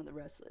during Young and the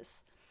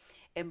Restless?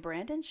 And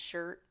Brandon's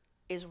shirt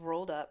is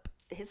rolled up.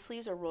 His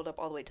sleeves are rolled up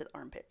all the way to the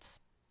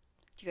armpits.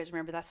 Do you guys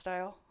remember that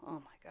style?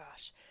 Oh my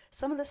gosh.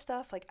 Some of the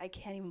stuff, like, I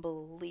can't even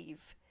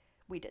believe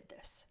we did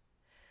this.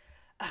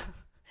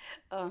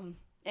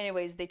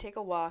 Anyways, they take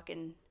a walk,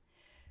 and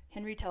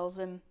Henry tells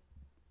him,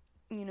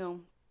 you know,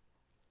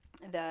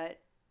 that,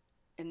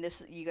 and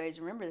this, you guys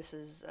remember, this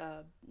is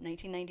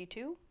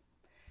 1992,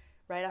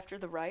 right after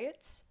the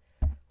riots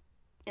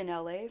in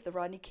LA, the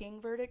Rodney King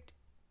verdict.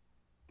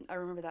 I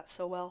remember that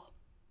so well.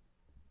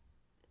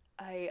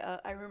 I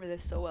remember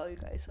this so well, you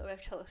guys. So I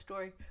have to tell a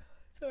story.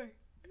 Sorry,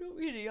 I don't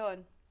mean to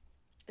yawn.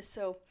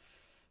 So,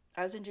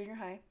 I was in junior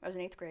high. I was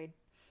in 8th grade,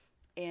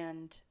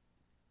 and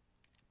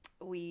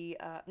we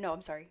no,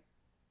 I'm sorry.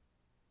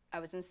 I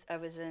was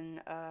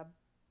in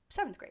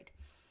 7th grade,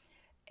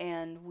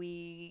 and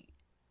we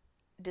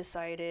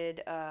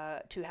decided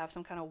to have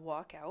some kind of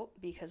walkout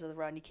because of the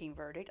Rodney King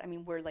verdict. I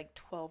mean, we're like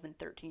 12 and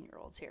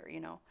 13-year-olds here, you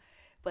know,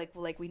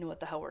 like we know what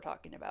the hell we're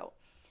talking about.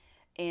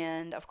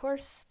 And of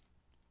course,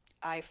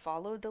 I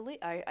followed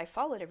I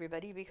followed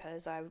everybody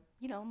because I'm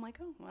like,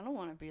 oh, I don't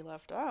want to be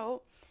left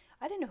out.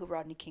 I didn't know who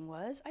Rodney King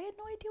was. I had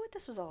no idea what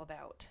this was all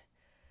about.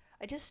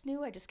 I just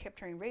kept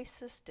hearing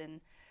racist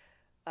and,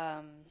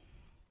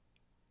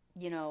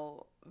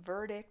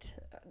 verdict.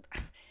 I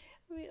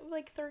mean, I'm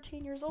like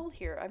 13 years old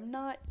here. I'm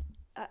not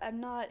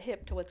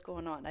hip to what's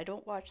going on. I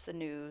don't watch the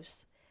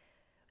news.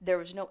 There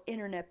was no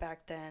internet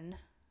back then.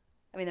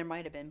 I mean, there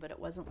might have been, but it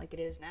wasn't like it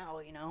is now,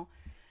 you know.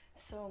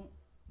 So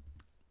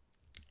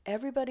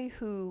everybody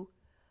who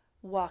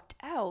walked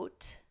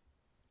out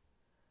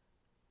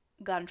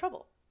got in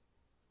trouble.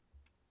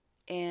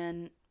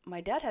 And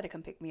my dad had to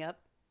come pick me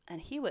up,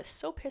 and he was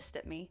so pissed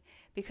at me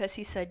because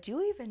he said, "Do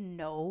you even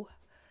know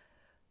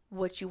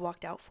what you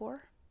walked out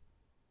for?"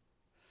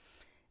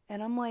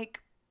 And I'm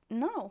like,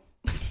 "No,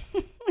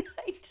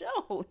 I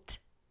don't."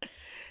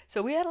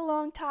 So we had a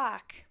long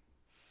talk,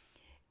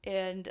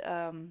 and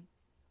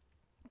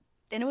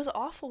it was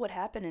awful what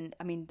happened. And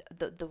I mean,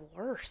 the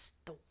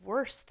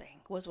worst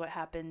thing was what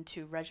happened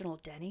to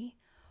Reginald Denny.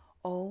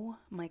 Oh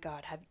my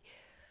God,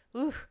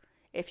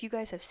 if you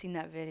guys have seen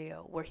that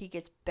video where he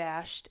gets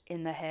bashed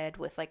in the head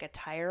with like a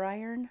tire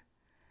iron,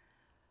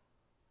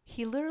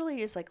 he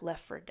literally is like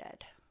left for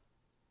dead.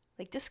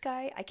 Like this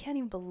guy, I can't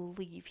even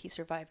believe he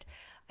survived.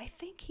 I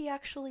think he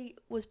got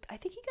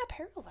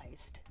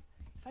paralyzed.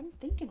 If I'm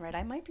thinking right,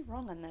 I might be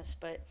wrong on this,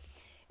 but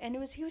he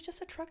was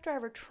just a truck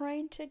driver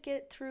trying to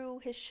get through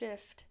his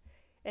shift,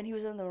 and he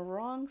was on the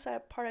wrong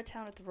part of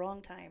town at the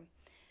wrong time.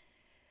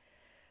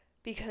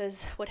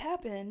 Because what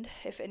happened,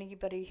 if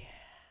anybody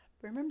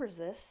remembers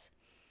this,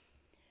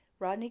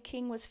 Rodney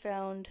King was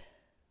found.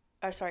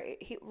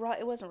 It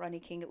wasn't Rodney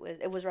King.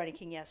 It was Rodney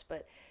King, yes,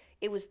 but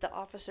it was the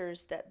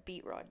officers that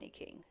beat Rodney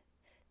King.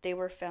 They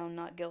were found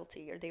not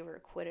guilty, or they were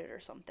acquitted or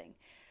something.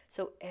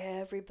 So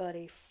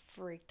everybody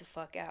freaked the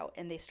fuck out,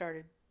 and they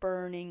started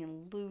burning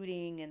and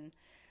looting, and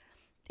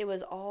it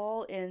was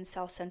all in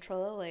South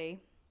Central LA,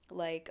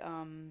 like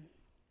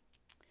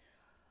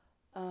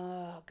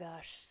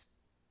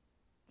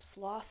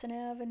Slauson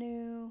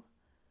Avenue,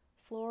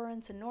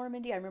 Florence, and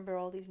Normandy. I remember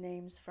all these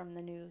names from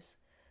the news.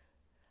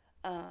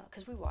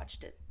 Because we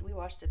watched it. We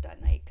watched it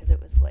that night because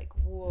it was like,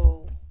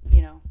 whoa,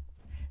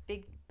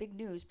 big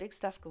news, big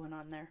stuff going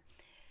on there.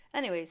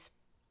 Anyways,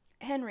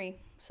 Henry,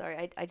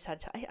 sorry, I just had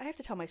to, I have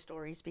to tell my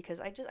stories because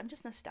I'm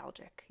just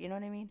nostalgic, you know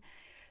what I mean?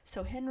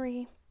 So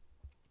Henry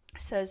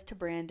says to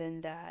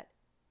Brandon that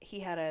he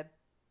had a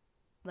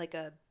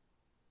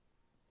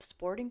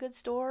sporting goods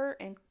store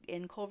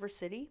in Culver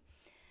City,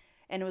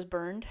 and it was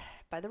burned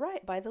by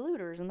the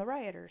looters and the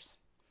rioters.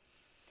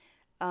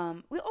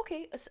 A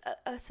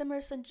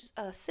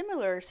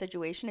similar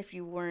situation, if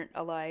you weren't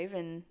alive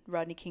in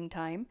Rodney King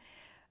time,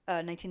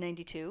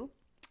 1992,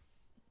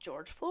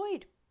 George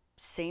Floyd,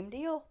 same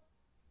deal.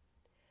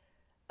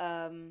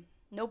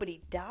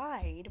 Nobody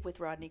died with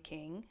Rodney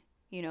King.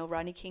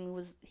 Rodney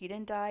King he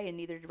didn't die, and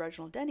neither did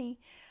Reginald Denny,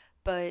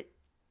 but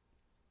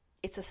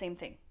it's the same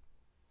thing.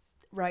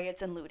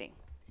 Riots and looting.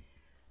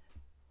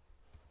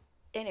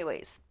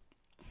 Anyways,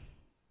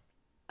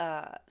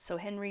 so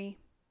Henry,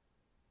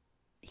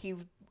 he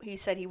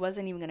said he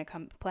wasn't even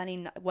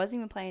planning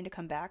to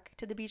come back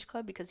to the beach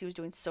club because he was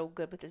doing so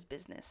good with his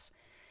business,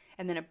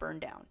 and then it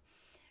burned down.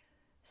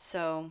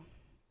 So,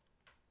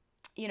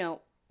 they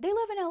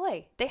live in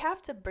LA. They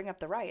have to bring up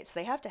the riots.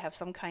 They have to have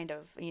some kind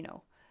of,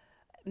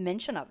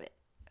 mention of it.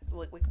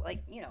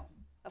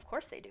 Of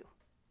course they do.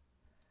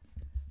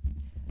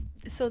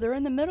 So they're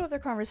in the middle of their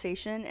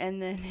conversation,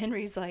 and then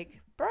Henry's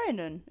like,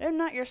 Brandon, isn't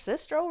that your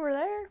sister over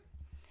there?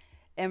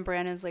 And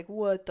Brandon's like,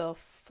 what the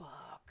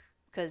fuck?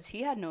 Because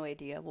he had no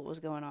idea what was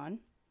going on.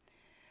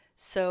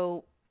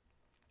 So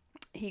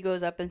he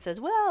goes up and says,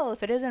 well,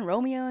 if it isn't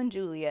Romeo and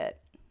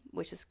Juliet,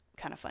 which is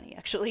kind of funny,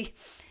 actually.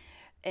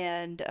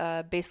 And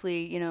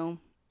basically,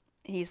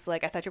 he's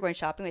like, I thought you were going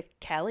shopping with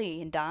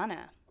Kelly and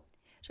Donna.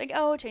 She's like,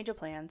 oh, change of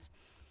plans.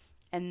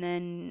 And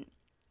then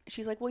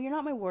she's like, well, you're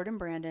not my warden,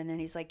 Brandon. And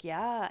he's like,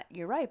 yeah,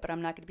 you're right, but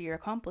I'm not going to be your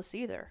accomplice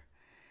either.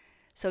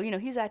 So,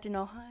 he's acting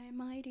all high and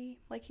mighty,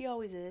 like he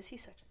always is.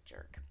 He's such a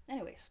jerk.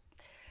 Anyways,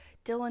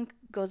 Dylan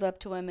goes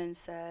up to him and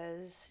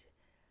says,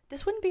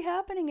 this wouldn't be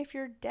happening if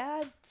your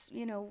dad,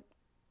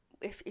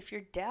 if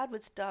your dad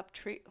would stop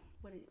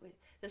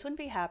this wouldn't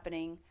be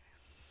happening,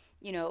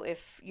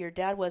 if your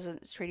dad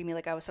wasn't treating me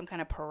like I was some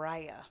kind of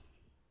pariah.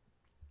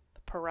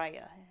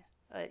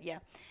 Yeah.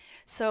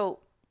 So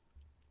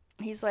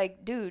he's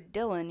like, dude,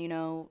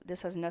 Dylan,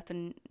 this has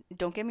nothing,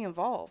 don't get me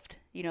involved.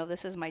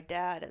 This is my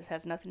dad. It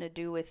has nothing to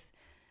do with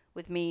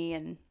me.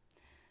 And,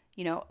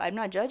 I'm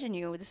not judging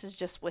you. This is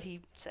just what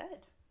he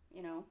said,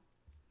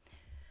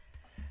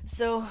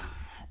 So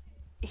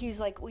he's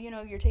like, well,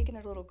 you're taking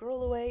their little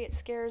girl away. It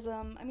scares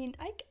them. I mean,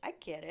 I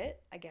get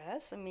it, I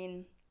guess. I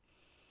mean,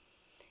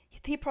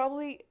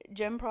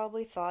 Jim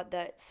probably thought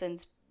that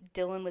since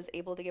Dylan was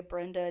able to get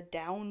Brenda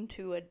down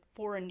to a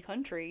foreign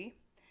country,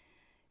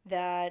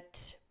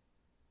 that,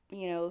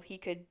 he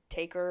could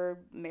take her,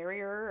 marry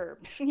her,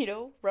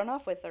 or, run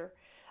off with her.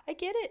 I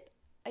get it.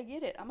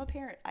 I'm a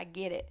parent. I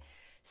get it.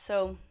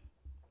 So,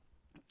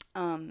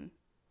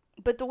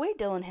 but the way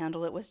Dylan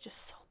handled it was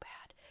just so bad.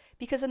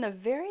 Because in the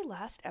very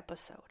last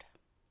episode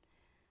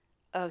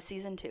of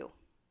season 2,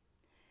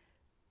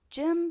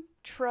 Jim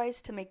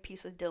tries to make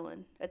peace with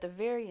Dylan at the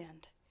very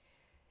end.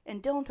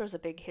 And Dylan throws a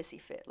big hissy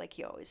fit like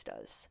he always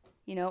does.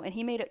 And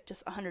he made it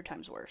just 100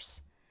 times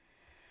worse.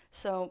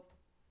 So,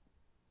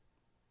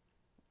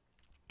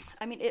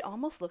 I mean, it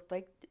almost looked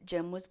like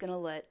Jim was going to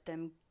let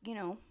them,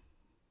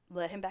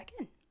 let him back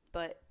in.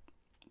 But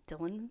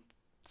Dylan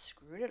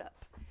screwed it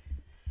up.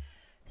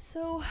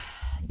 So,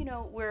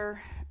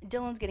 where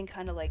Dylan's getting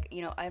kind of like,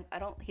 he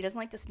doesn't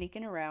like to sneak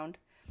in around.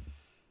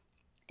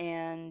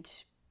 And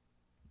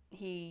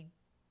think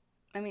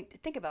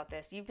about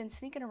this. You've been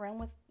sneaking around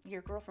with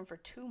your girlfriend for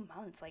 2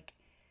 months. Like,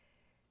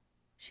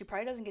 she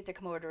probably doesn't get to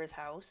come over to his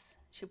house.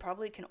 She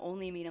probably can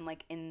only meet him,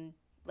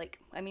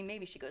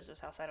 maybe she goes to his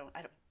house. I don't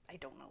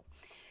know.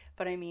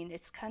 But,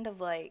 it's kind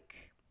of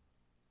like,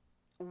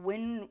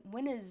 when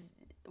is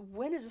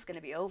this going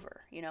to be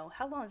over?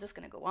 How long is this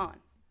going to go on?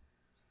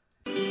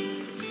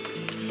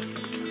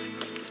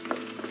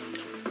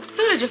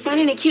 So, did you find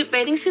any cute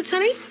bathing suits,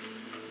 honey?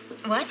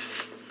 What?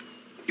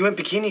 You went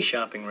bikini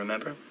shopping,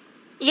 remember?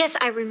 Yes,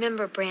 I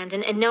remember,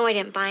 Brandon, and no, I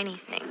didn't buy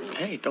anything.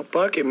 Hey, don't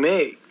bark at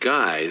me.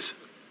 Guys,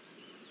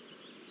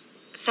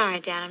 Sorry,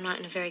 Dad, I'm not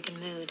in a very good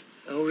mood.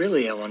 Oh,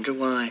 really? I wonder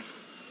why.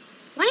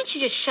 Why don't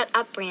you just shut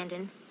up,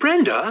 Brandon?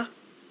 Brenda,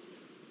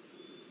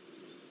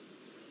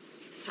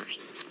 Sorry.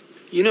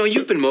 you know,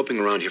 you've been moping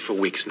around here for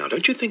weeks now.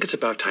 Don't you think it's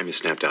about time you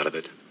snapped out of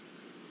it?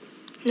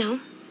 No.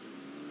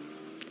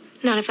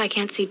 Not if I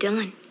can't see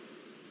Dylan.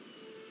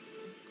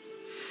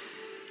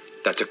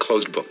 That's a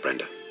closed book,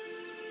 Brenda.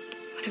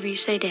 Whatever you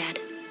say, Dad.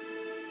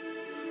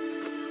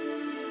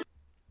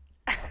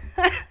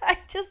 I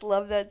just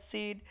love that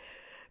scene.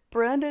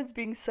 Brenda's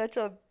being such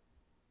a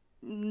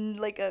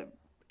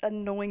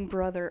annoying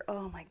brother.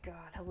 Oh my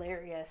god,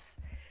 hilarious.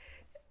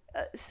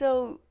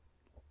 So,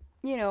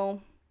 you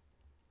know,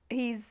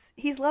 he's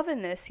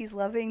loving this. He's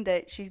loving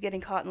that she's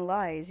getting caught in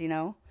lies, you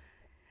know?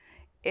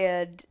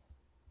 And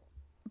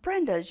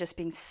Brenda is just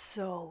being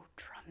so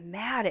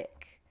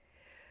dramatic.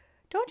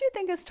 Don't you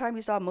think it's time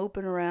you stop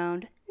moping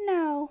around?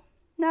 No,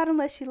 not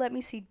unless you let me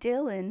see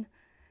Dylan.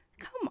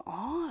 Come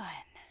on.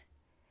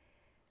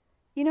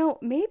 You know,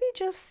 maybe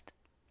just...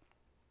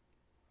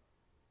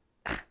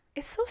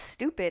 It's so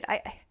stupid.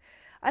 I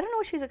don't know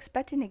what she's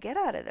expecting to get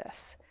out of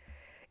this.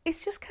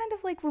 It's just kind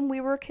of like when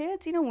we were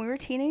kids, you know, when we were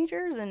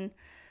teenagers and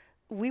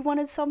we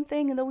wanted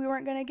something and though we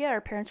weren't going to get, our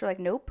parents were like,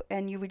 nope,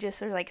 and you would just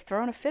sort of like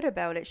throwing a fit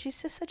about it.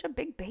 She's just such a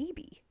big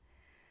baby.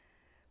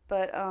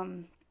 But,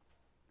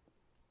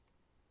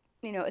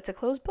 you know, it's a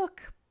closed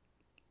book.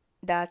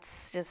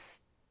 That's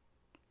just,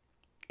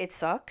 it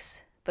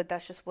sucks, but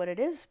that's just what it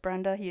is,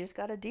 Brenda. You just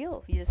got to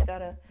deal. You just got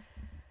to,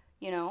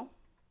 you know,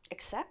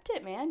 accept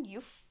it, man.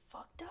 You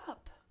fucked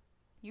up.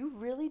 You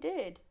really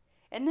did.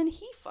 And then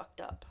he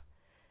fucked up.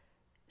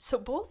 So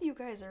both you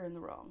guys are in the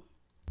wrong.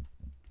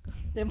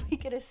 Then we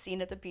get a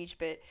scene at the beach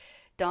bit.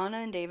 Donna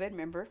and David,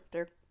 remember,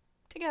 they're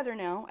together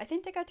now. I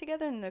think they got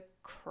together in the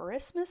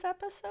Christmas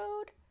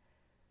episode.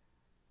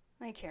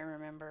 I can't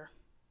remember.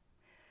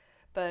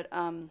 But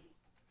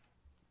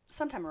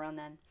sometime around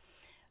then.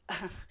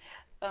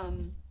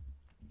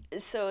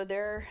 So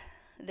they're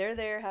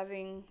there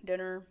having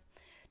dinner.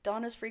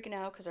 Donna's freaking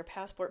out because her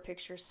passport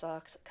picture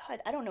sucks. God,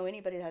 I don't know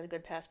anybody that has a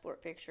good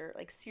passport picture.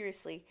 Like,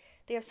 seriously,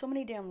 they have so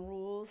many damn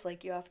rules.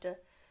 Like, you have to,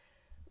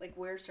 like,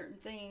 wear certain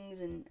things,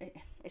 and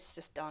it's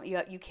just dumb.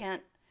 You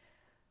can't,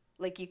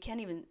 like, you can't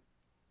even,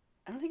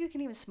 I don't think you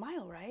can even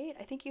smile, right?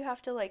 I think you have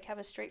to, like, have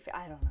a straight face.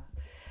 I don't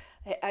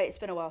know. It's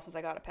been a while since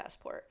I got a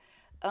passport.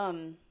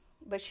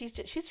 But she's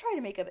trying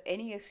to make up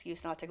any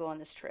excuse not to go on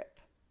this trip.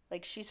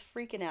 Like, she's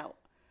freaking out.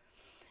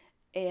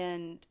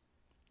 And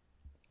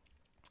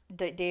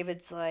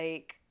David's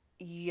like,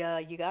 yeah,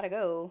 you gotta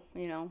go,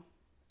 you know,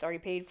 it's already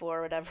paid for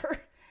or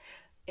whatever.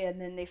 And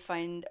then they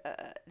find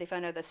out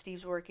that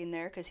Steve's working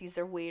there because he's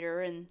their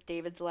waiter, and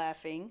David's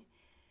laughing.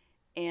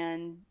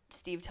 And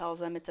Steve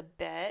tells them it's a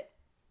bet,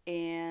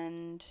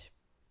 and,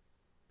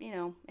 you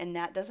know, and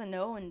Nat doesn't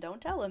know and don't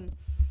tell him.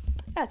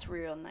 That's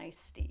real nice,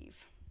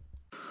 Steve.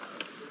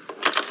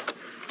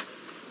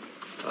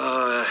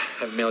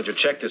 Haven't mailed your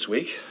check this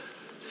week.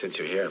 Since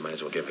you're here, I might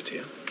as well give it to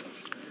you.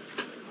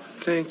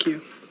 Thank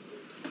you.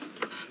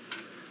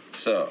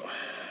 So,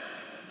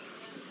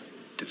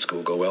 did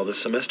school go well this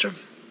semester?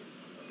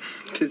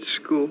 Did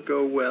school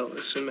go well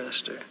this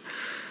semester?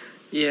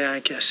 Yeah, I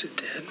guess it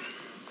did.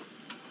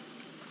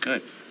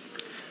 Good.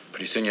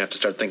 Pretty soon you have to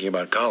start thinking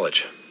about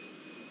college.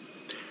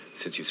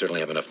 Since you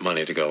certainly have enough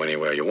money to go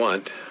anywhere you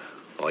want,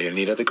 all you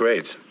need are the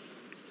grades.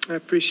 I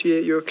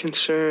appreciate your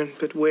concern,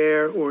 but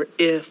where or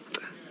if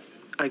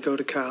I go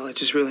to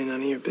college is really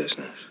none of your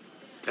business.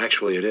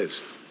 Actually, it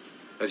is.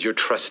 As your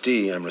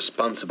trustee, I'm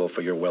responsible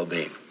for your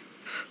well-being.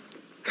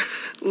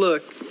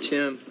 Look,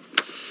 Jim,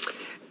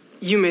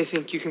 you may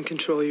think you can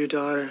control your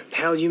daughter.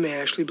 Hell, you may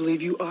actually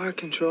believe you are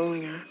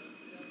controlling her.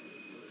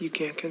 You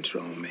can't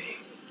control me.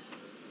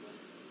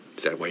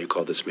 Is that why you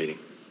called this meeting?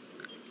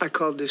 I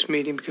called this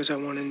meeting because I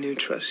want a new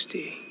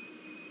trustee.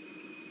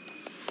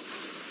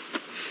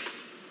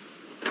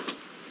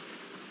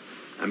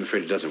 I'm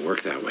afraid it doesn't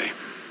work that way.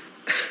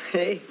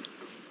 Hey,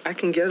 I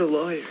can get a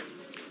lawyer.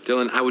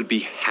 Dylan, I would be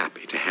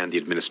happy to hand the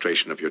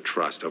administration of your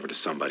trust over to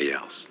somebody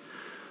else.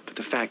 But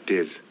the fact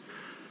is,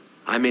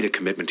 I made a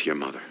commitment to your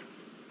mother.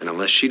 And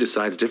unless she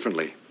decides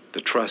differently, the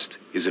trust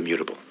is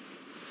immutable.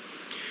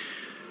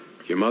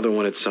 Your mother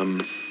wanted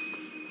some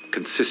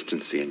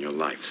consistency in your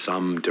life,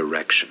 some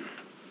direction.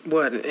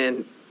 What,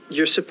 and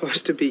you're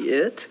supposed to be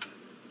it?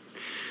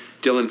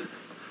 Dylan,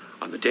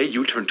 on the day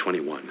you turn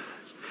 21,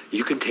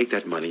 you can take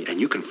that money and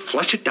you can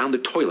flush it down the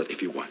toilet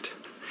if you want.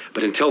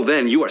 But until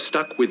then, you are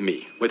stuck with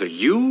me, whether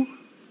you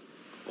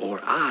or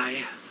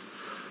I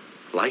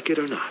like it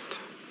or not.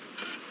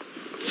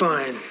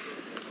 Fine.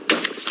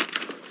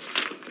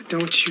 But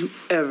don't you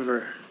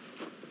ever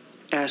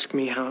ask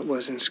me how it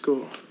was in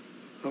school,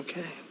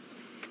 okay?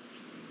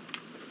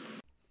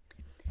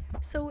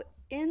 So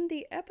in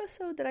the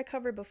episode that I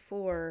covered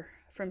before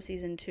from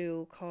season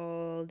 2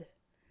 called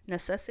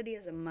Necessity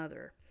as a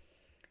Mother,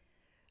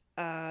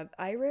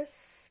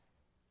 Iris,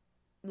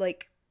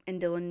 like, and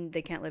Dylan,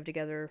 they can't live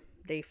together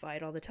they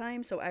fight all the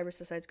time. So Iris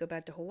decides to go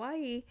back to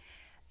Hawaii,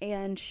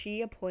 and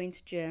she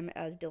appoints Jim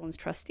as Dylan's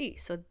trustee.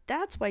 So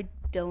that's why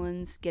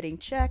Dylan's getting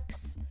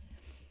checks,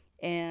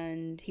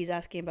 and he's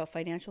asking about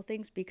financial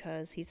things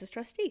because he's his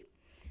trustee,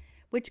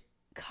 which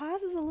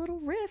causes a little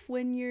riff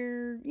when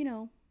you're,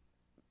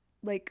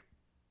 like,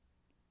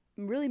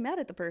 really mad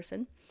at the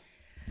person.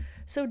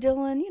 So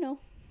Dylan,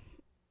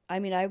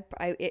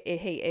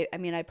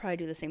 I'd probably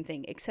do the same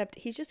thing, except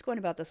he's just going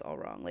about this all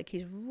wrong. Like,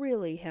 he's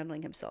really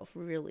handling himself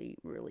really,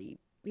 really,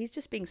 he's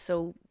just being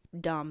so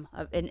dumb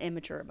and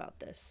immature about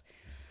this.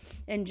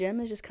 And Jim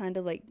is just kind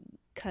of like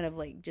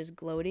just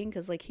gloating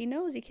because, like, he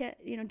knows he can't,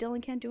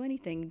 Dylan can't do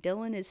anything.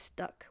 Dylan is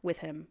stuck with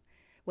him,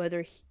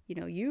 whether,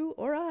 you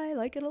or I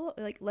like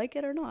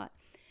it or not.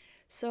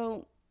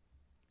 So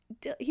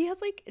he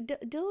has, like,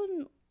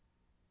 Dylan,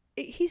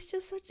 he's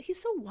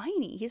so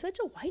whiny. He's such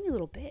a whiny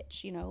little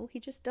bitch, He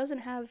just doesn't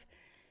have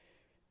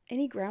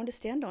any ground to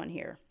stand on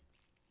here.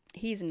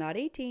 He's not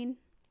 18.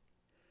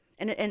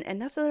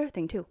 And that's the other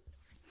thing, too.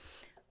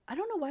 I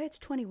don't know why it's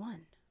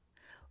 21.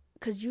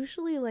 Because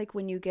usually, like,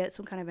 when you get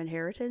some kind of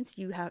inheritance,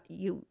 you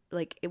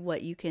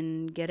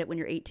can get it when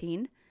you're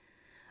 18.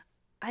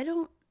 I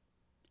don't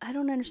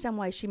understand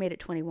why she made it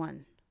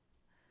 21.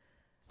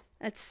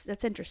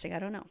 That's interesting. I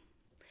don't know.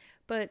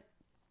 But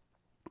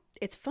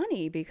it's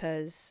funny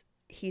because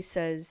he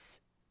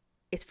says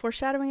it's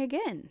foreshadowing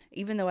again,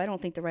 even though I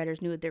don't think the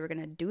writers knew that they were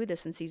going to do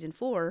this in season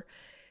 4.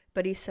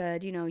 But he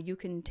said, you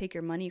can take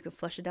your money, you can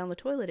flush it down the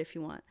toilet if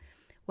you want.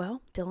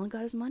 Well, Dylan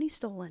got his money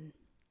stolen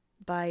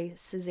by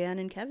Suzanne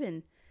and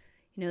Kevin,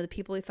 the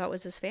people he thought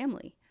was his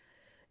family.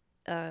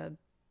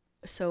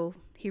 So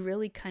he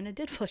really kind of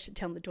did flush it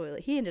down the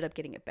toilet. He ended up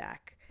getting it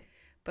back.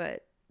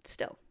 But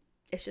still,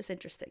 it's just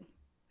interesting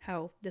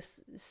how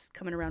this is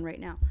coming around right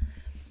now.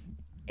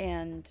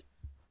 And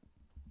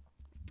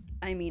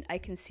I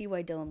can see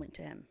why Dylan went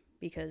to him,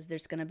 because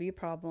there's going to be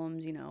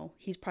problems,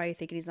 He's probably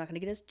thinking he's not going to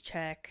get his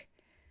check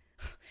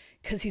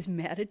because he's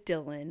mad at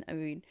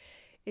Dylan.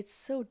 It's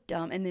so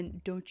dumb. And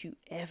then, don't you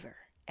ever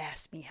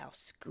ask me how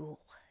school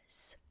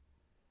was.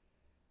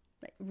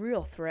 Like,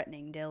 real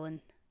threatening, Dylan.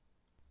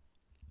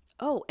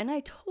 Oh, and I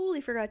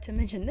totally forgot to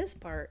mention this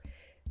part.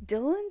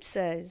 Dylan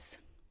says,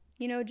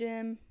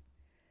 Jim,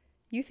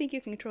 you think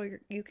you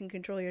can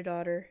control your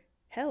daughter.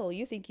 Hell,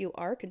 you think you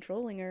are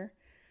controlling her.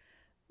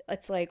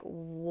 It's like,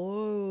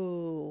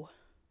 whoa.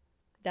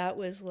 That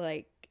was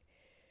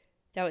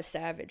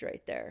savage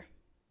right there.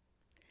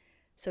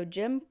 So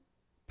Jim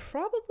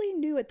probably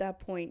knew at that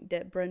point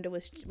that Brenda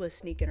was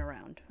sneaking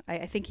around.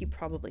 I think he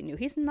probably knew.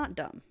 He's not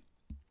dumb.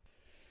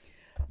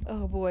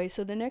 Oh boy,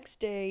 so the next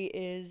day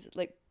is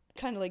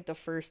kind of like the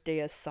first day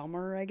of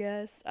summer, I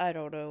guess. I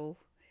don't know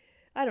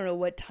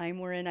what time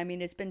we're in.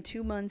 It's been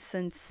 2 months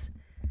since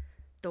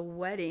the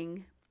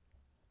wedding.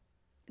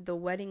 The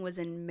wedding was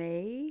in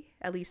May,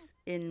 at least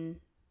in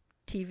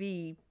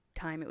TV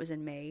time it was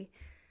in May.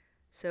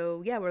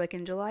 So yeah, we're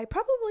in July,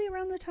 probably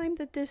around the time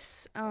that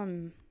this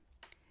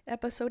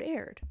episode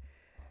aired.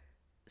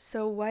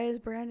 So why is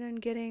Brandon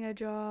getting a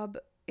job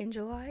in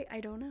July? I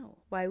don't know.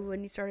 Why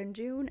wouldn't he start in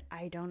June?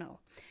 I don't know.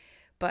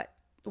 But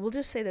we'll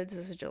just say that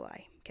this is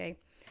July, okay?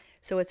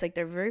 So it's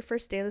their very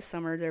first day of the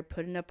summer. They're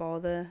putting up all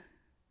the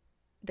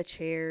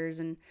chairs,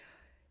 and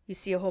you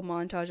see a whole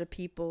montage of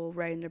people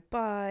riding their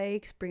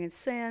bikes, bringing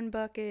sand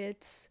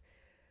buckets,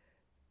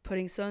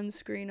 putting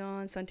sunscreen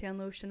on, suntan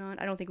lotion on.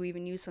 I don't think we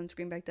even used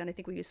sunscreen back then. I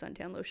think we used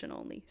suntan lotion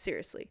only.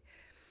 Seriously.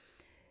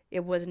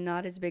 It was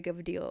not as big of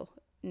a deal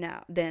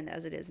then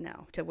as it is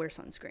now to wear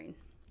sunscreen.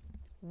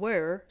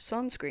 Wear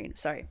sunscreen.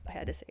 Sorry, I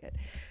had to say it.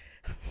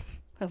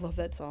 I love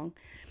that song.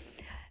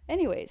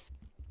 Anyways,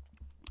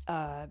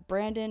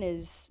 Brandon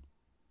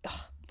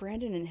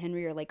and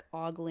Henry are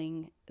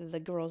ogling the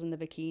girls in the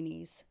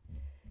bikinis.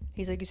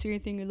 He's like, you see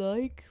anything you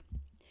like?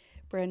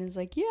 Brandon's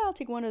like, yeah, I'll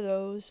take one of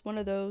those,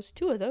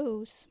 two of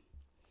those.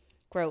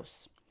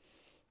 Gross.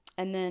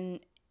 And then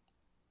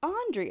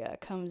Andrea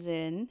comes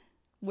in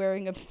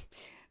wearing a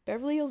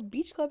Beverly Hills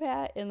Beach Club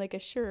hat and a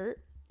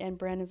shirt. And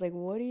Brandon's like,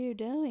 what are you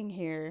doing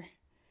here?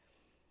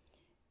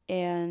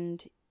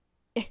 And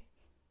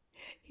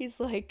he's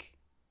like,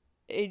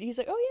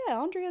 oh yeah,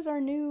 Andrea's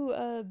our new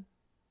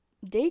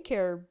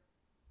daycare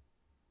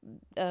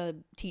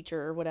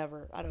teacher or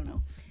whatever. I don't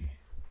know.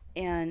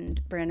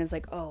 And Brandon's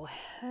like, oh,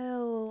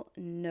 hell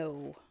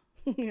no.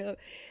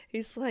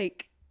 He's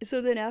like,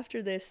 so then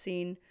after this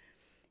scene,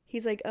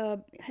 he's like,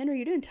 Henry,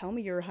 you didn't tell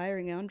me you were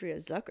hiring Andrea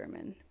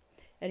Zuckerman.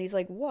 And he's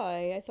like,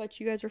 why? I thought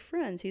you guys were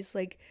friends. He's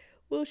like,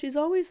 well, she's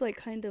always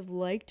kind of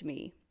liked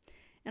me.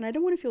 And I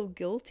don't want to feel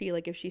guilty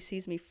if she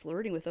sees me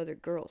flirting with other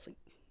girls.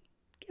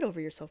 Get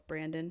over yourself,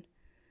 Brandon.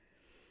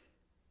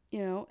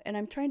 And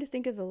I'm trying to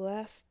think of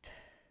what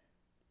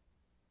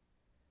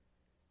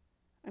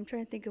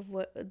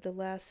the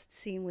last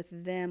scene with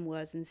them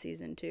was in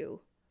season 2.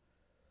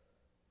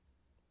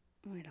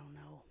 I don't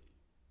know.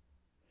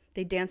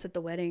 They dance at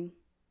the wedding.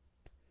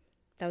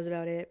 That was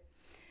about it.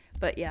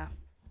 But yeah.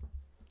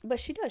 But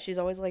she does. She's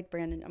always liked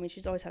Brandon.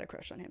 She's always had a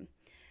crush on him.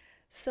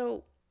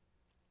 So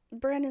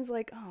Brandon's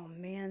like, oh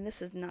man,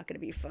 this is not going to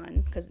be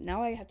fun because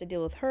now I have to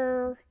deal with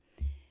her.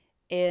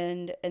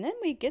 And then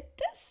we get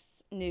this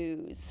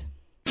news.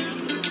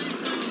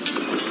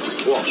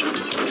 Walsh,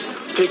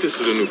 take this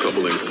to the new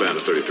couple in Cabana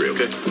 33,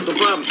 okay? No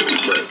problem.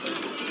 Great.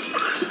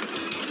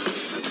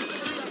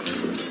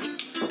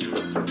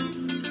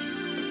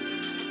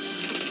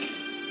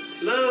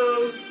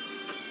 Hello?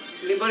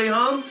 Anybody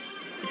home?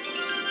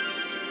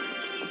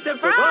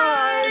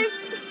 Surprise!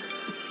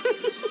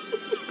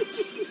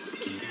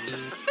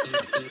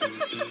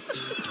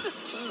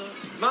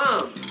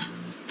 Mom!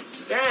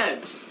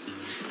 Dad!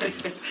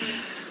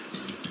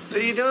 What are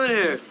you doing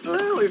here?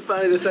 Well, we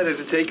finally decided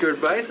to take your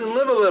advice and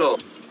live a little.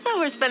 So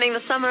we're spending the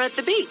summer at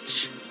the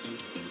beach.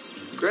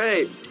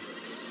 Great.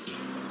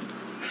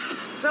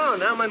 So,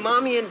 now my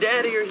mommy and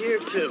daddy are here,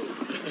 too.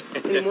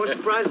 Any more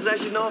surprises I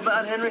should know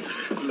about, Henry?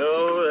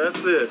 No,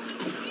 that's it.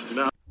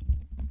 No.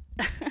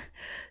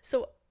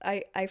 So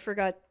I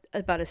forgot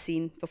about a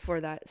scene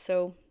before that.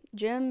 So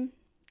Jim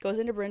goes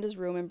into Brenda's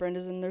room and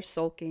Brenda's in there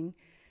sulking.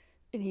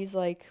 And he's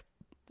like,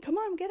 come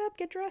on, get up,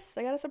 get dressed.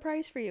 I got a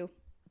surprise for you.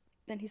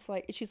 Then she's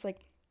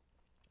like,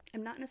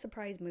 I'm not in a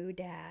surprise mood,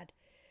 Dad.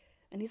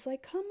 And he's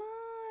like, come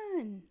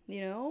on,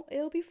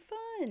 it'll be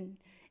fun.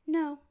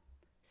 No,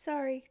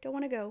 sorry, don't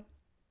want to go.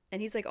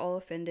 And he's like all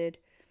offended.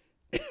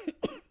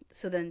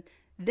 So then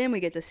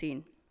we get the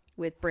scene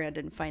with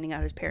Brandon finding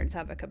out his parents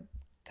have a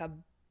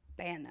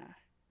cabana,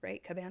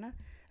 right? A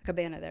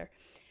cabana there.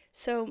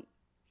 So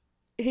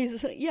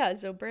he's like, yeah,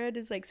 so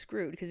Brandon's like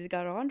screwed because he's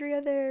got Andrea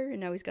there and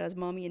now he's got his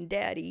mommy and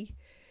daddy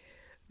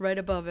right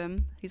above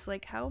him. He's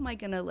like, how am I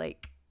gonna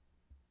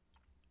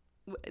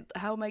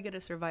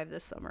survive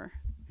this summer?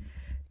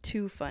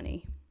 Too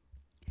funny.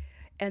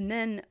 And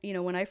then,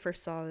 when I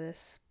first saw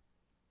this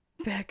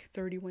back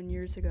 31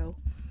 years ago,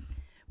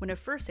 when it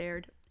first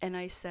aired, and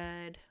I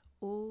said,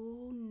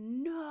 oh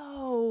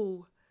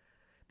no,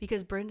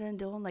 because Brenda and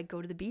Dylan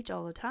go to the beach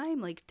all the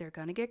time. They're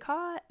gonna get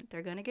caught.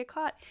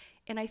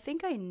 And I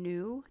think I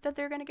knew that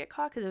they're gonna get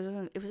caught because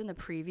it was in the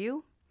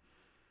preview.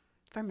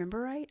 If I remember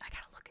right, I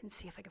gotta look and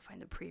see if I can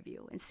find the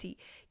preview and see.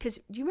 Because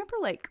do you remember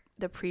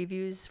the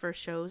previews for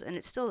shows? And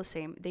it's still the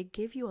same. They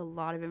give you a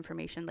lot of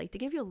information. They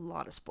give you a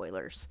lot of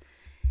spoilers.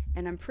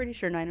 And I'm pretty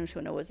sure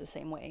 90210 was the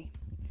same way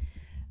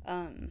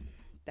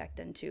back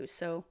then too.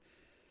 So,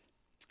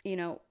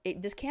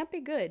 this can't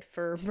be good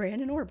for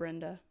Brandon or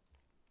Brenda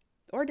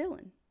or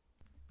Dylan.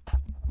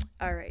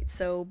 All right,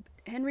 so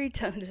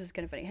this is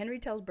kind of funny. Henry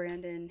tells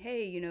Brandon,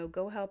 hey,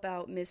 go help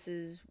out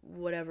Mrs.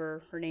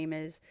 whatever her name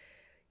is.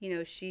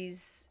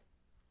 She's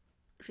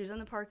in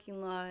the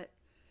parking lot.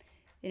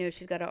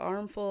 She's got an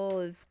armful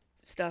of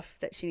stuff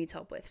that she needs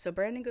help with. So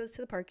Brandon goes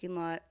to the parking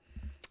lot,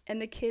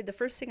 and the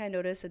first thing I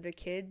noticed is the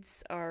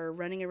kids are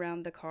running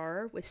around the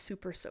car with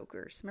super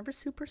soakers. Remember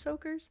super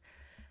soakers?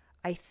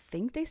 I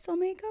think they still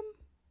make them.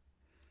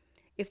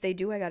 If they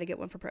do, I got to get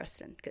one for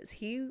Preston because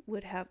he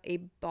would have a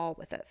ball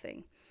with that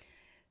thing.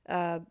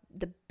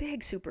 The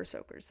big super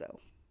soakers, though.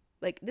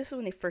 This is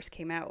when they first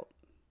came out,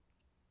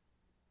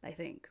 I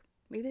think.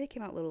 Maybe they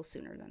came out a little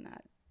sooner than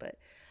that, but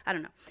I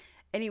don't know.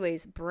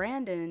 Anyways,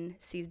 Brandon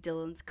sees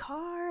Dylan's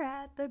car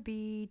at the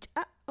beach.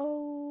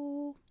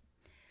 Uh-oh.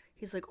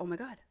 He's like, oh my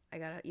God, I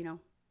gotta,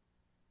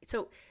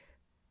 So,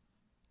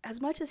 as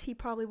much as he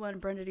probably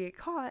wanted Brenda to get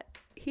caught,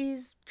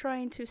 he's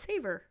trying to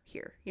save her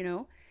here,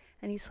 And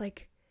he's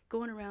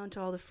going around to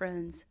all the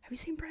friends. Have you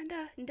seen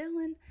Brenda and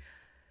Dylan?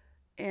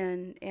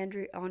 And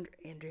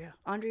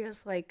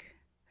Andrea's like,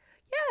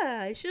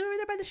 yeah, she's over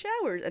there by the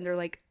showers. And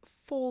they're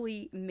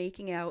fully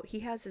making out.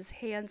 He has his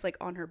hands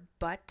on her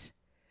butt.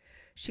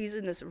 She's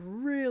in this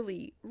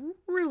really,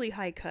 really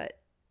high cut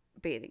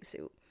bathing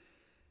suit.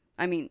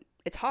 I mean,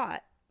 it's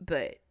hot,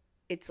 but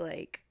it's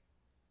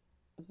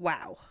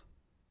wow.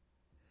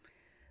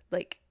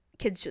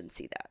 Kids shouldn't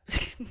see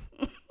that.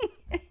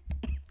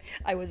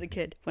 I was a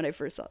kid when I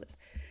first saw this.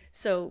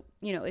 So,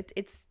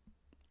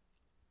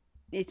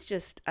 it's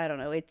just, I don't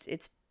know.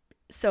 It's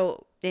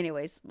so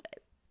anyways,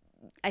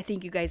 I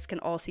think you guys can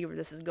all see where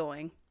this is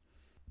going.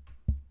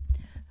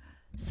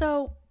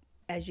 So,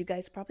 as you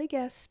guys probably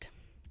guessed,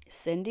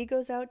 Cindy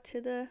goes out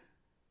to the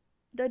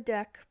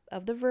deck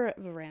of the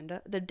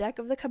veranda, the deck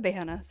of the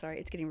cabana. Sorry,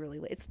 it's getting really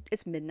late.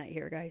 It's midnight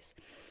here, guys.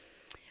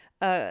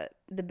 The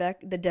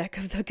deck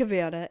of the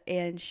cabana,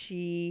 and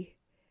she's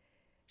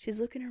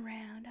looking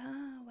around.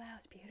 Oh, wow,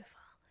 it's beautiful.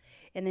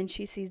 And then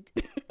she sees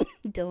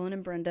Dylan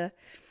and Brenda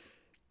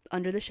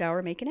under the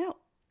shower making out.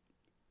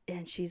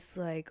 And she's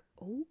like,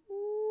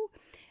 oh.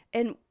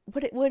 And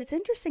what's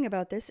interesting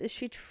about this is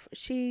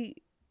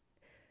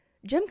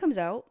Jim comes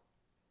out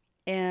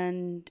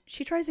and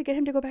she tries to get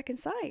him to go back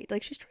inside.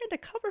 She's trying to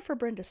cover for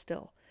Brenda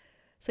still.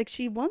 It's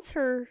she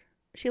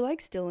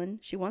likes Dylan.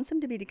 She wants them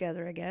to be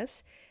together, I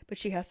guess, but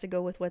she has to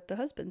go with what the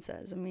husband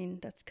says. I mean,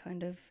 that's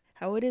kind of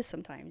how it is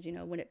sometimes,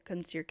 when it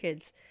comes to your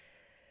kids.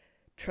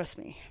 Trust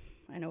me,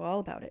 I know all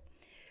about it.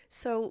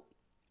 So,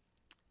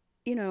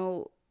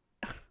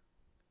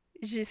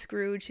 she's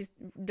screwed.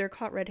 They're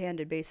caught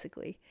red-handed,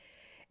 basically.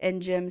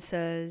 And Jim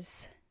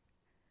says,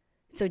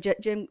 So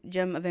Jim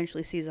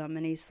eventually sees him,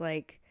 and he's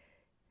like,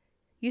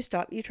 You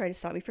tried to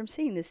stop me from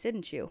seeing this,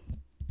 didn't you?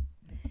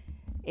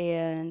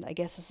 And I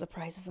guess the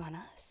surprise is on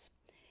us.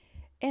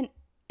 And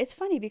it's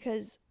funny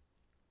because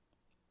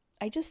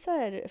I just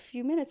said a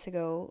few minutes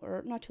ago,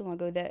 or not too long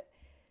ago, that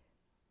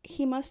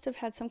he must have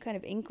had some kind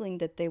of inkling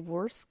that they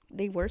were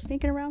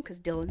sneaking around, because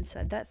Dylan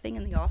said that thing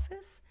in the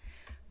office.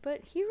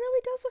 But he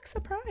really does look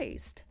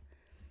surprised.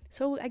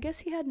 So I guess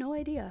he had no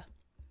idea.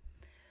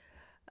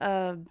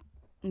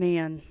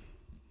 Man,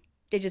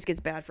 it just gets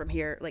bad from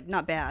here. Like,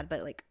 not bad,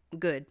 but like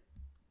good.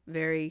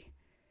 Very,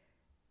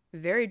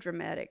 very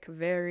dramatic.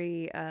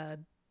 Very,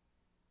 God.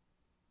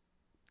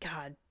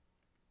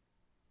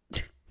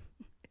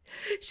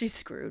 She's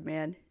screwed,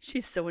 man.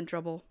 She's so in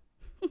trouble.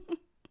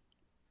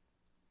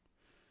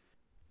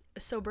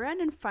 So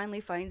Brandon finally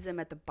finds them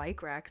at the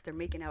bike racks. They're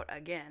making out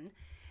again.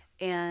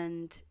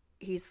 And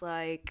he's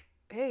like,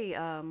 hey,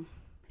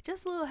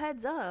 just a little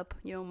heads up.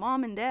 You know,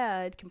 Mom and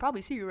Dad can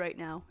probably see you right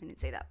now. I didn't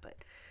say that, but...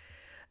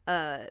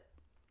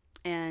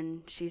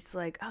 And she's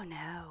like, oh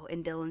no.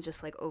 And Dylan's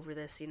just like over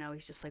this, you know,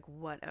 he's just like,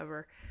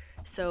 whatever.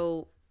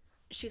 So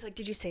she's like,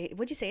 what'd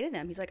you say to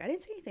them? He's like, I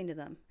didn't say anything to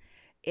them.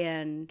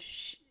 And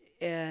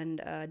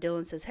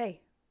Dylan says,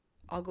 hey,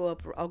 I'll go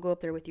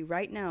up there with you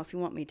right now if you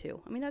want me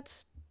to. I mean,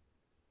 that's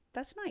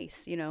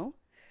nice, you know,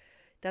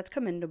 that's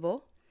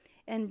commendable.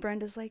 And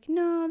Brenda's like,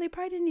 no, they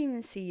probably didn't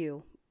even see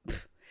you.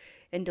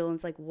 And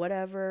Dylan's like,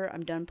 whatever,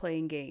 I'm done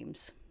playing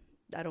games.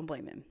 I don't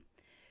blame him.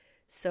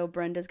 So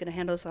Brenda's going to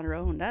handle this on her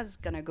own. That's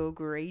going to go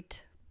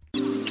great.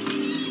 Mom,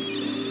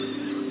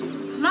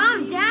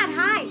 Dad,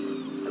 hi.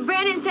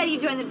 Brandon said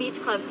you joined the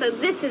beach club, so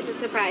this is a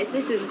surprise.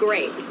 This is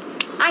great.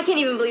 I can't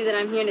even believe that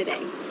I'm here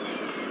today.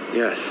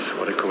 Yes,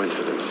 what a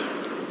coincidence.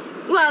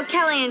 Well,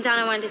 Kelly and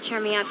Donna wanted to cheer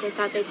me up. They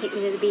thought they'd take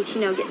me to the beach,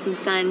 you know, get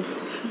some sun.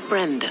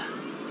 Brenda,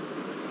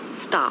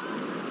 stop.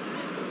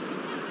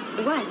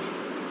 What?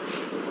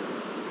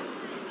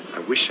 I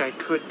wish I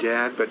could,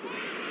 Dad, but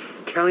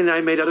Kelly and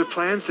I made other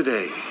plans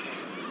today.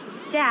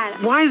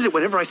 Dad. Why is it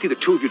whenever I see the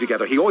two of you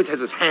together, he always has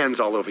his hands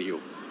all over you?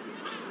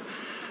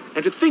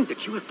 And to think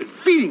that you have been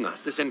feeding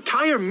us this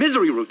entire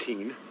misery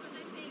routine.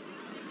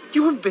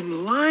 You have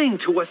been lying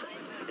to us,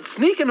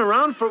 sneaking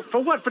around for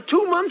what? For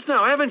 2 months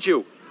now, haven't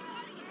you?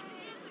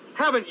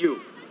 Haven't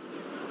you?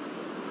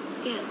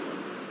 Yes.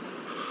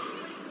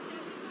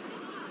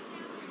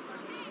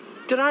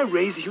 Did I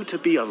raise you to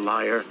be a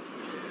liar?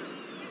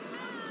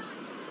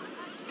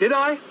 Did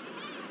I?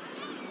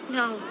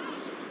 No.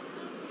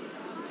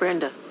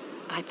 Brenda,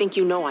 I think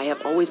you know I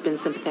have always been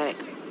sympathetic.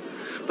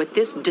 But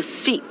this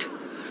deceit,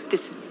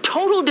 this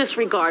total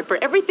disregard for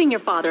everything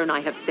your father and I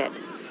have said.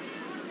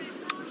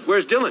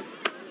 Where's Dylan?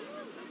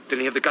 Didn't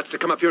he have the guts to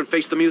come up here and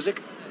face the music?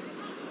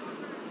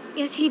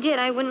 Yes, he did.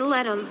 I wouldn't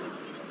let him.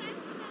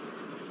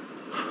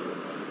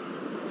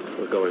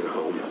 We're going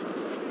home.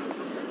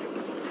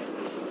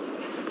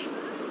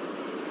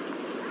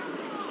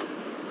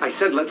 I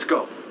said let's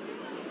go.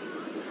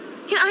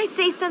 Can I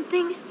say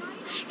something?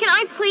 Can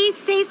I please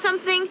say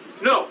something?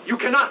 No, you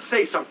cannot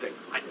say something.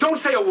 Don't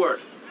say a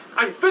word.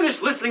 I'm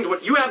finished listening to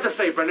what you have to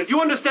say, Brenda. Do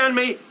you understand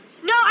me?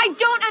 No, I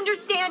don't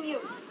understand you.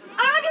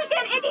 I don't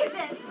understand any of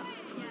this.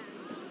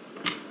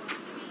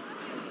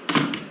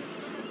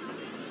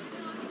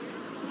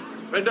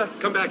 Brenda,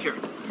 come back here.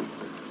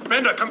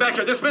 Brenda, come back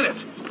here this minute.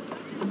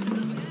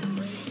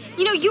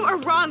 You know, you are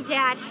wrong,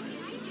 Dad.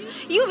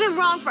 You've been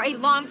wrong for a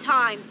long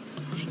time.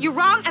 You're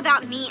wrong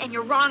about me, and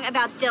you're wrong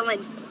about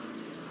Dylan.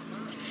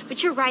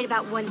 But you're right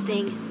about one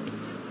thing.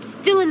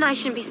 Dylan and I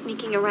shouldn't be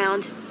sneaking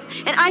around.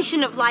 And I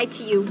shouldn't have lied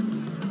to you.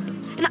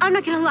 And I'm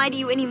not going to lie to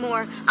you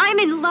anymore. I'm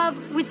in love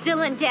with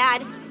Dylan,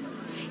 Dad.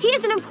 He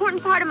is an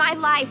important part of my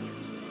life.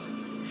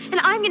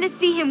 And I'm going to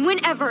see him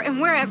whenever and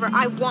wherever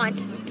I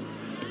want.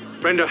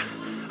 Brenda,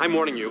 I'm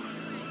warning you.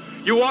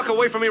 You walk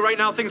away from me right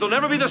now, things will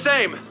never be the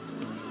same.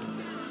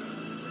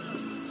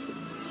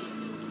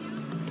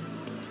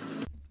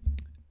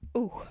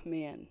 Oh,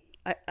 man.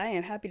 I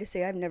am happy to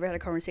say I've never had a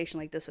conversation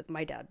like this with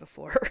my dad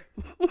before.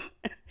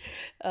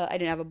 I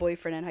didn't have a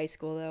boyfriend in high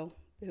school, though,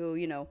 who,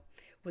 you know,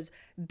 was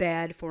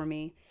bad for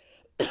me.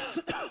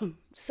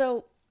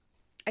 So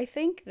I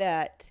think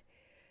that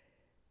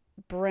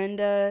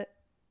Brenda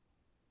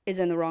is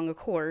in the wrong, of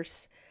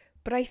course,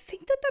 but I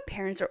think that the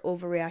parents are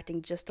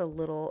overreacting just a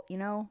little, you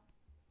know?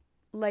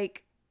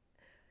 Like,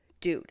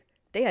 dude,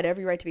 they had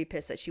every right to be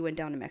pissed that she went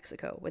down to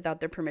Mexico without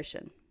their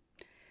permission.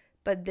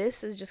 But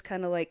this is just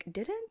kind of like,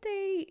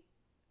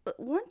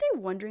 weren't they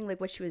wondering,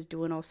 like, what she was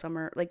doing all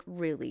summer? Like,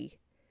 really?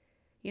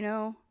 You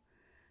know?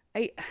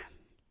 I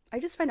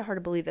just find it hard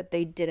to believe that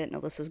they didn't know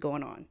this was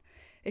going on.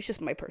 It's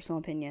just my personal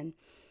opinion.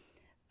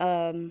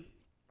 And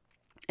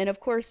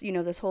of course, you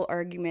know, this whole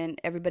argument,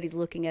 everybody's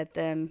looking at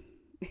them.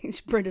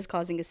 Brenda's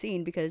causing a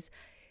scene because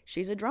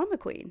she's a drama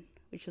queen,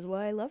 which is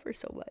why I love her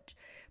so much.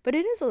 But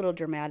it is a little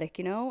dramatic,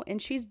 you know?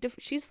 And she's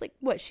like,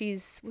 what's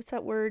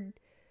that word?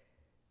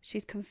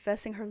 She's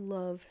confessing her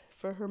love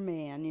for her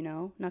man, you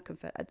know?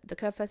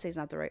 Confessing is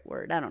not the right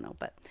word. I don't know,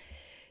 but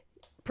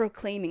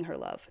proclaiming her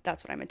love.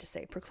 That's what I meant to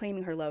say.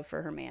 Proclaiming her love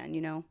for her man, you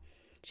know?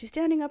 She's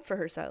standing up for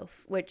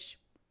herself, which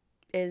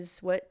is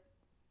what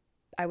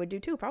I would do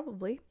too,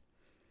 probably.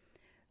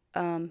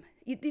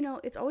 You know,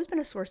 it's always been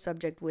a sore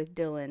subject with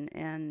Dylan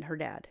and her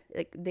dad.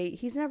 Like,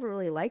 he's never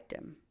really liked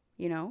him,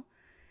 you know?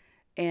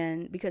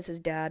 And because his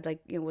dad,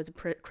 like, you know, was a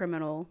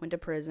criminal, went to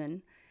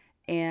prison,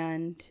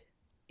 and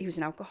he was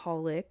an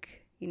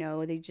alcoholic, you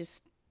know,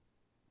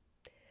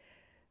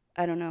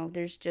 I don't know,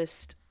 there's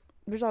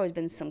always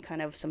been some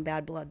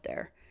bad blood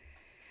there.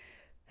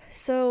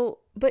 So,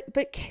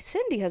 but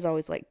Cindy has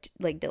always liked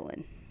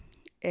Dylan,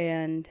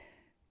 and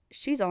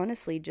she's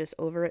honestly just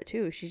over it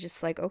too. She's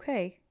just like,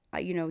 okay,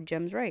 you know,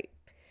 Jem's right.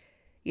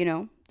 You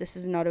know, this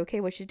is not okay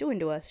what she's doing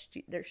to us.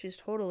 She's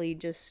totally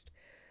just,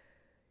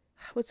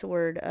 what's the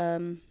word? I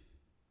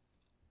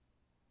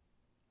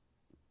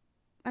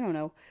don't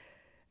know.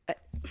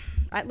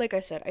 Like I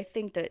said, I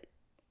think that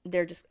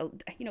they're just,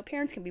 you know,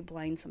 parents can be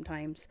blind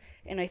sometimes.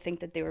 And I think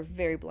that they were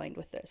very blind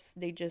with this.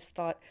 They just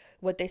thought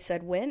what they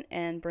said went,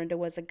 and Brenda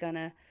wasn't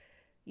gonna,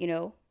 you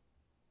know,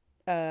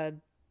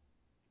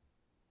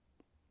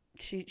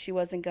 she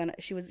was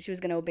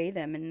gonna obey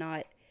them and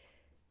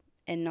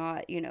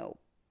not, you know,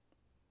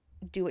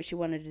 do what she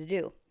wanted to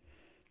do.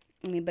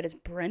 I mean, but it's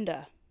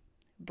Brenda.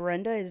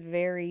 Brenda is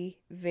very,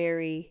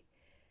 very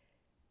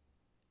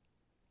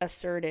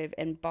assertive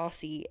and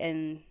bossy,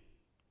 and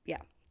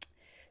yeah.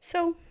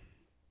 So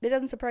it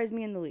doesn't surprise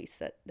me in the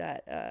least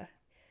that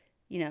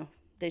you know,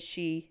 that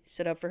she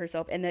stood up for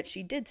herself and that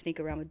she did sneak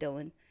around with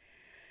Dylan.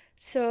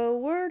 So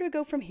where to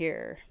go from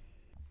here?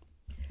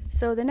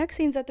 So the next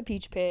scene's at the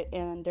Peach Pit,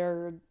 and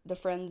the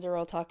friends are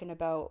all talking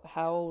about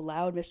how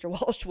loud Mr.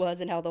 Walsh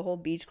was and how the whole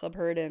beach club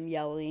heard him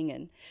yelling,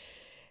 and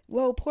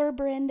whoa, poor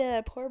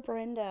Brenda.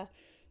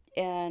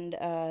 And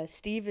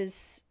Steve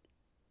is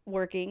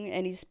working,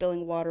 and he's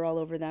spilling water all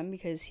over them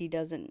because he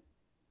doesn't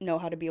know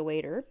how to be a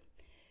waiter.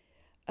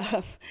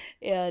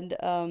 And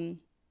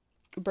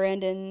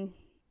Brandon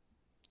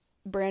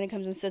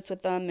comes and sits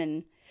with them,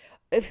 and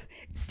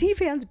Steve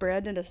hands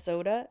Brandon a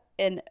soda,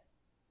 and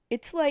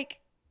it's like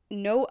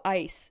no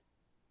ice.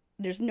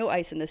 There's no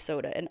ice in this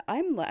soda, and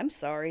I'm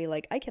sorry,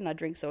 like, I cannot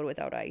drink soda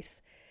without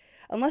ice,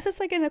 unless it's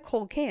like in a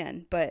cold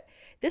can. But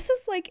this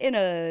is like in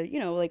a, you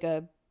know, like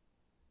a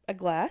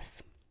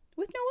glass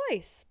with no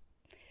ice.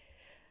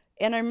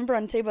 And I remember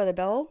on Saved by the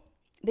Bell,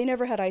 they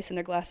never had ice in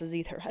their glasses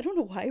either. I don't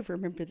know why I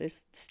remember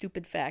this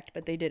stupid fact,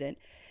 but they didn't.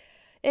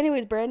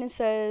 Anyways, Brandon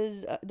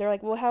says, they're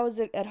like, well, how is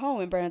it at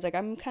home? And Brandon's like,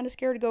 I'm kind of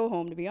scared to go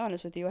home, to be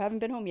honest with you. I haven't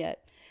been home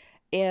yet.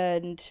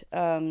 And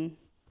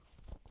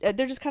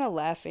they're just kind of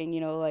laughing,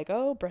 you know, like,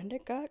 oh, Brenda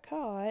got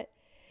caught.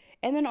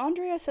 And then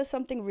Andrea says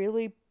something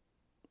really,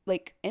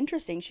 like,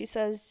 interesting. She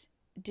says,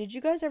 did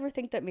you guys ever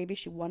think that maybe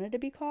she wanted to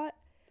be caught?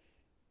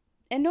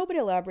 And nobody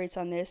elaborates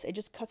on this. It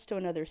just cuts to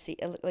another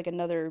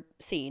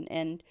scene,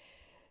 and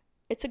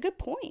it's a good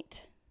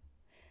point.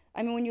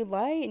 I mean, when you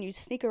lie and you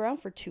sneak around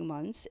for 2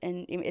 months,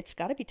 and it's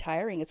got to be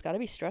tiring, it's got to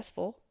be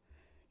stressful.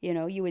 You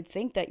know, you would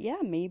think that,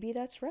 yeah, maybe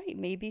that's right.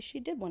 Maybe she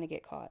did want to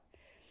get caught.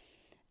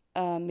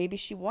 Maybe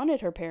she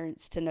wanted her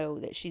parents to know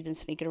that she'd been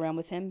sneaking around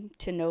with him,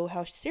 to know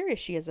how serious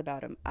she is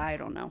about him. I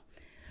don't know.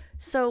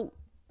 So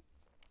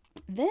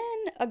then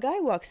a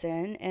guy walks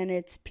in, and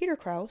it's Peter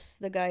Krause,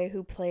 the guy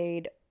who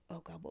played,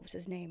 oh God, what was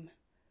his name?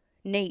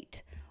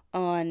 Nate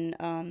on,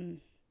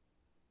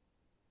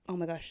 oh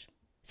my gosh,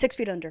 6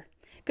 Feet Under.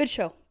 Good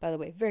show, by the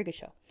way. Very good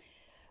show.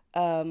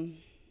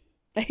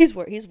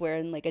 He's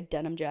wearing like a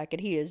denim jacket.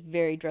 He is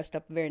very dressed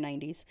up, very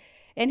 90s.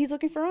 And he's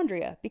looking for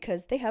Andrea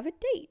because they have a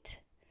date.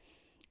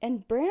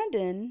 And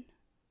Brandon,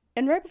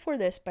 and right before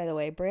this, by the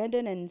way,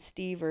 Brandon and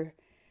Steve are,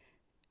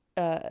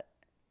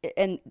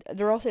 and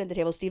they're all sitting at the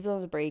table. Steve's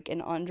on the break,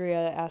 and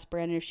Andrea asks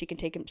Brandon if she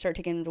can start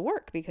taking him to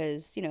work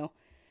because, you know,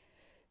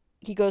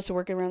 he goes to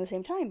work around the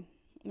same time.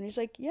 And he's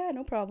like, yeah,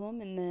 no problem.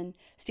 And then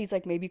Steve's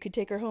like, maybe you could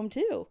take her home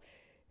too.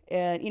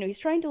 And, you know, he's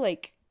trying to,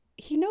 like,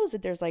 he knows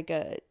that there's like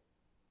a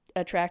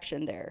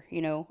attraction there,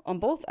 you know, on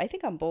both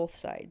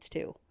sides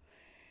too.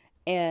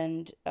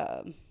 And,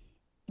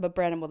 but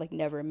Brandon would like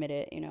never admit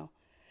it, you know,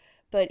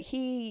 but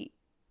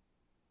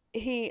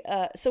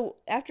so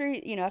after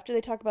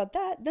they talk about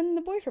that, then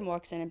the boyfriend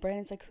walks in, and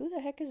Brandon's like, who the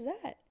heck is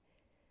that?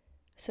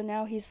 So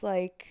now he's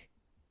like,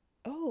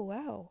 oh,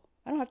 wow,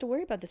 I don't have to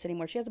worry about this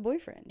anymore. She has a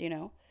boyfriend, you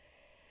know?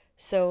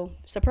 So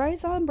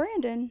surprise on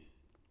Brandon.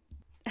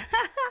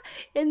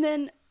 And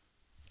then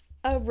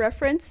a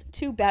reference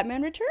to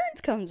Batman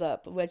Returns comes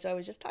up, which I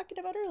was just talking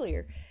about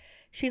earlier.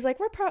 She's like,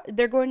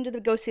 they're going to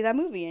go see that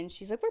movie, and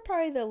she's like, we're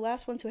probably the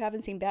last ones who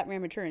haven't seen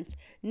Batman Returns.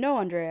 No,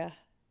 Andrea,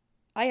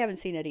 I haven't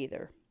seen it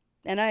either.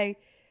 And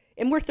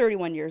we're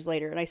 31 years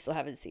later, and I still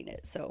haven't seen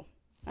it, so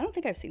I don't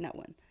think I've seen that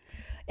one.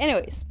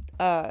 Anyways,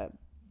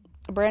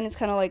 Brandon's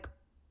kind of like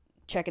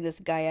checking this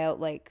guy out,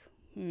 like,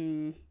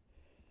 you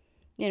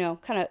know,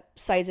 kind of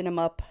sizing him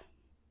up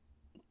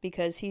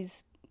because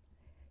he's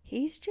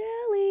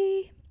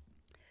jelly.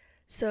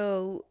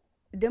 So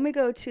then we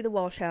go to the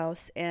Walsh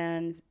house,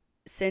 and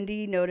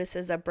Cindy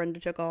notices that Brenda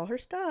took all her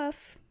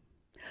stuff.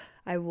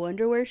 I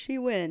wonder where she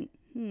went.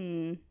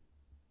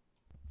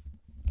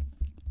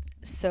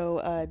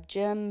 So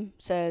Jim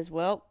says,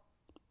 well,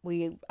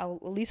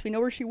 at least we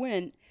know where she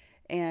went.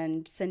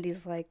 And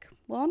Cindy's like,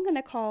 well, I'm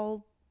gonna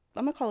call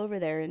over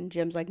there. And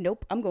Jim's like,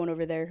 nope, I'm going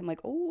over there. I'm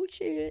like, oh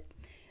shit.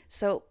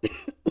 So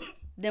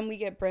then we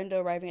get Brenda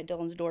arriving at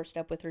Dylan's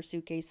doorstep with her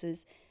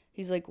suitcases.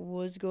 He's like,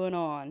 what's going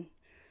on?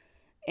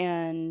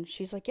 And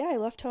she's like, yeah, I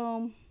left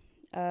home.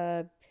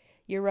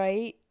 You're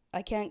right.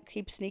 I can't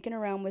keep sneaking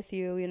around with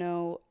you, you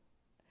know.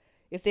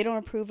 If they don't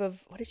approve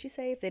of, what did she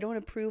say? If they don't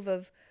approve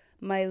of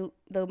my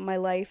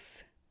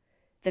life,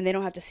 then they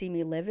don't have to see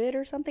me live it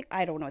or something.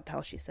 I don't know what the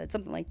hell she said.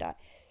 Something like that.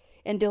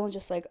 And Dylan's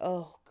just like,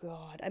 oh,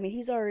 God. I mean,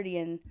 he's already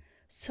in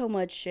so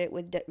much shit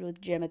with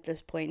Jim at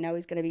this point. Now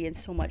he's going to be in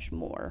so much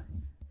more.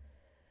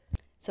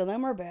 So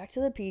then we're back to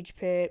the Peach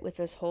Pit with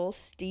this whole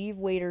Steve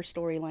Waiter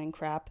storyline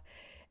crap.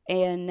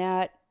 And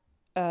Nat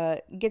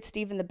gets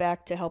Steve in the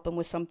back to help him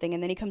with something.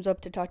 And then he comes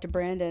up to talk to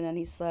Brandon. And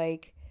he's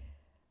like,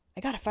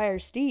 I got to fire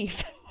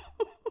Steve.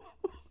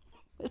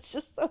 It's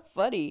just so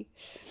funny.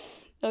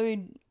 I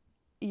mean,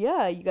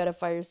 yeah, you got to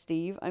fire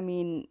Steve. I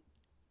mean,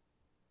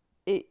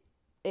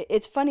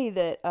 it's funny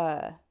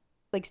that,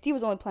 like, Steve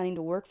was only planning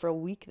to work for a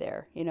week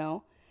there, you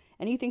know?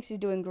 And he thinks he's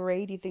doing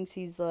great. He thinks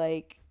he's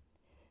like,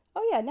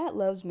 oh, yeah, Nat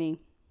loves me.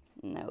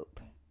 Nope.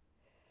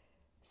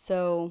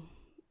 So,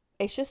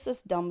 it's just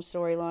this dumb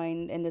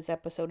storyline in this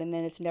episode, and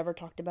then it's never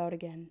talked about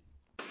again.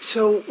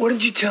 So, what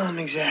did you tell him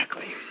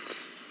exactly?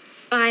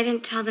 Well, I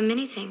didn't tell them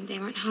anything. They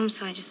weren't home,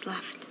 so I just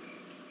left.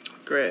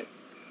 Great.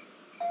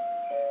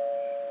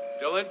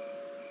 Dylan?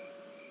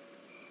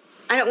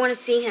 I don't want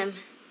to see him.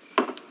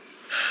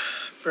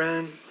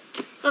 Bran.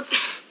 Look,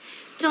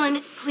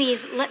 Dylan,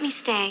 please, let me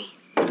stay.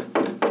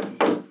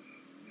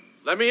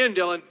 Let me in,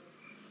 Dylan.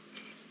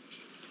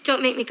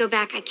 Don't make me go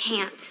back. I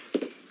can't.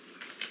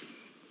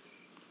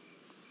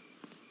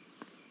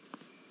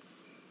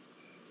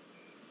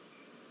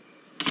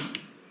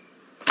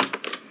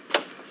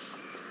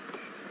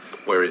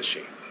 Where is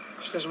she?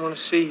 She doesn't want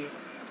to see you.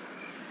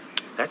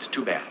 That's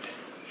too bad.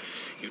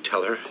 You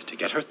tell her to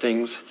get her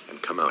things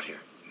and come out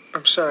here.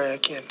 I'm sorry, I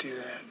can't do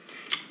that.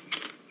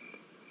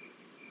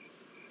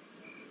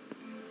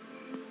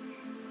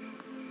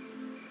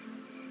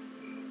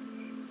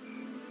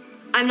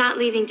 I'm not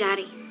leaving,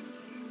 Daddy.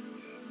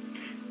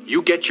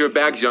 You get your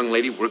bags, young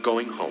lady. We're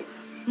going home.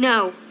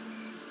 No.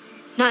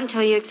 Not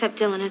until you accept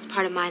Dylan as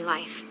part of my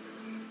life.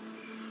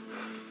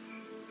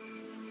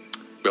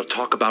 We'll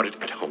talk about it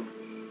at home.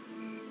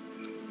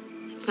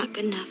 It's not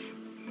good enough.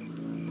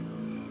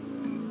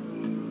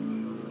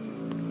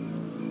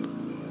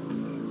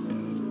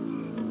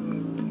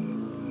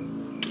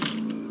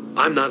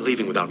 I'm not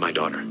leaving without my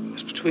daughter.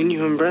 It's between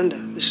you and Brenda.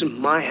 This is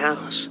my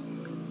house.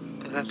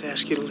 I have to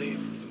ask you to leave.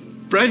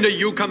 Brenda,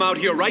 you come out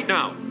here right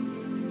now.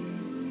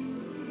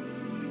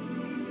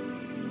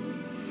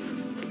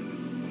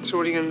 So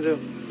what are you going to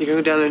do? You're going to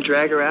go down and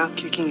drag her out,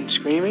 kicking and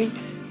screaming?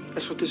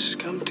 That's what this has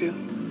come to.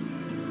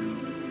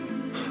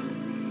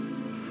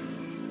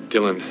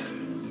 Dylan,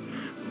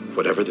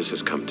 whatever this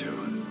has come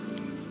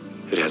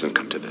to, it hasn't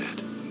come to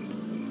that.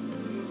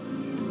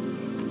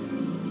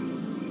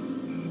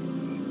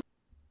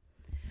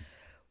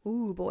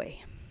 Ooh, boy.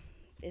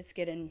 It's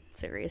getting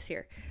serious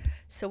here.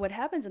 So what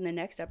happens in the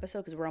next episode,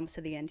 because we're almost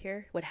to the end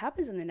here, what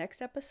happens in the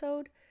next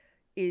episode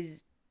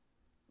is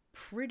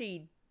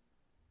pretty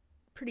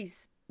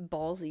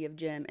ballsy of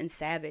Jim and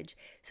savage.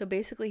 So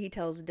basically he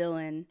tells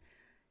Dylan,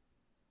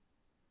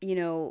 you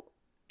know,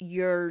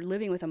 you're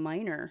living with a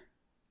minor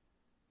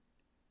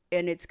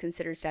and it's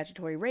considered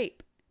statutory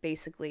rape,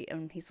 basically.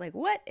 And he's like,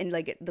 what? And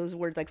like those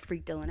words like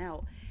freak Dylan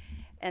out.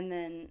 And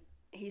then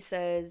he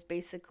says,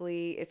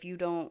 basically, if you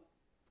don't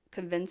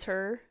convince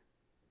her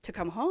to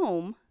come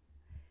home,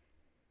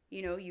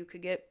 you know, you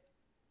could get,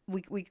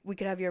 we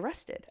could have you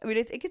arrested. I mean,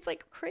 it gets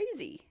like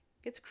crazy.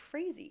 It's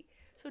crazy.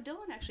 So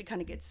Dylan actually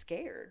kind of gets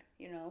scared,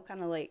 you know,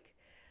 kind of like,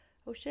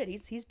 oh shit,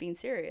 he's being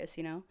serious,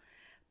 you know.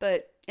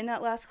 But in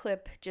that last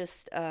clip,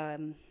 just,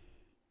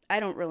 I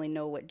don't really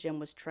know what Jim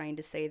was trying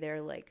to say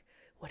there. Like,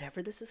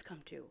 whatever this has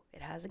come to,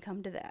 it hasn't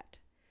come to that.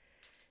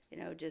 You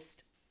know,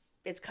 just,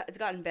 it's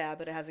gotten bad,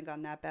 but it hasn't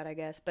gotten that bad, I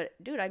guess. But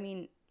dude, I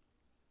mean,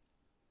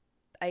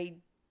 I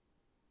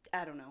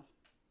don't know.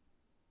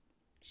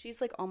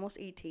 She's like almost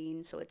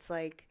 18, so it's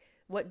like,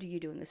 what do you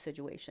do in this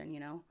situation, you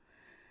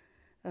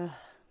know?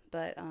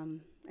 But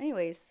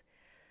anyways,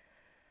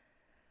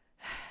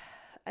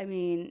 I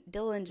mean,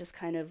 Dylan just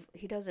kind of,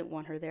 he doesn't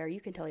want her there.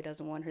 You can tell he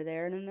doesn't want her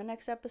there. And in the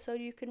next episode,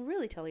 you can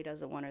really tell he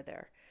doesn't want her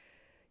there.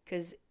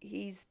 Because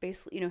he's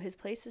basically, you know, his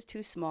place is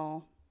too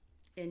small.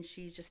 And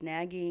she's just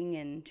nagging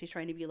and she's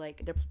trying to be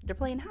like, they're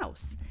playing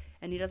house.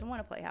 And he doesn't want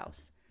to play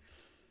house.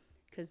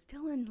 Because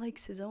Dylan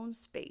likes his own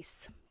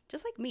space.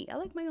 Just like me. I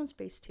like my own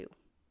space too.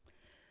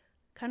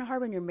 Kind of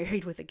hard when you're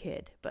married with a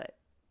kid. But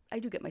I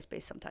do get my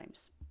space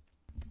sometimes.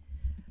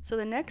 So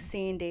the next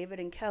scene, David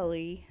and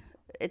Kelly,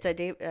 it's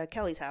at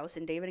Kelly's house,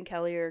 and David and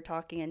Kelly are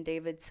talking, and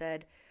David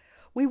said,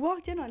 we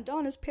walked in on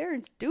Donna's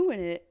parents doing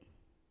it.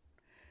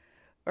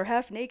 or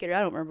half naked. I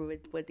don't remember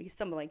what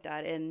something like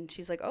that. And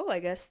she's like, oh, I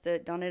guess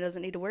that Donna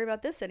doesn't need to worry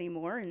about this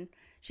anymore, and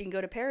she can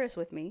go to Paris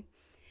with me.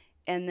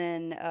 And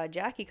then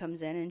Jackie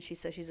comes in and she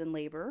says she's in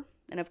labor.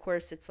 And of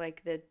course, it's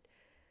like the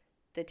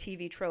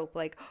TV trope,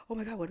 like, oh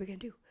my God, what are we gonna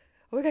do?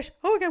 Oh my gosh,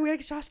 oh my God, we gotta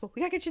get you to the hospital.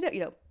 We gotta get you there. You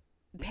know,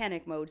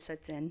 panic mode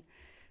sets in.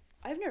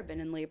 I've never been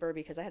in labor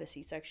because I had a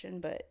C-section,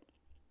 but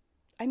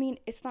I mean,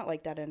 it's not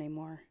like that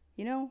anymore.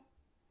 You know,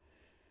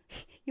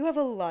 you have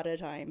a lot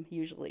of time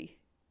usually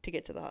to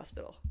get to the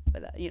hospital by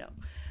that. You know,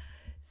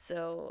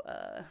 so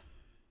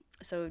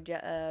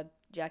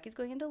Jackie's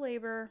going into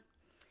labor.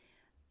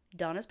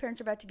 Donna's parents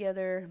are back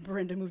together.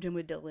 Brenda moved in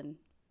with Dylan.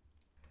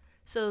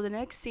 So the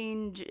next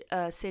scene,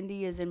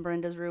 Cindy is in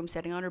Brenda's room,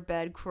 sitting on her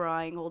bed,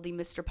 crying, holding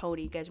Mr.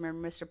 Pony. You guys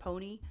remember Mr.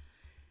 Pony?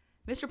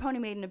 Mr. Pony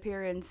made an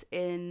appearance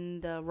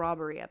in the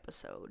robbery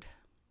episode.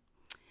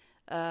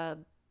 What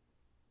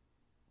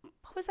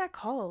was that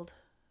called?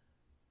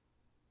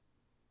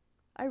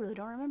 I really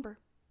don't remember.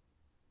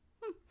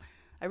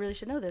 I really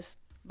should know this.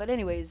 But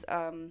anyways,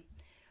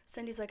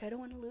 Cindy's like, I don't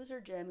want to lose her,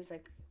 Jim. He's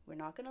like, we're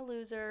not going to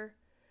lose her.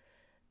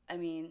 I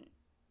mean,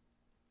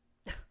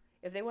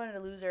 if they wanted to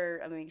lose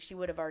her, I mean, she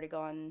would have already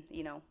gone,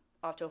 you know,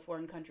 off to a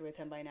foreign country with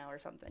him by now or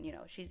something. You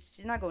know, she's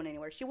not going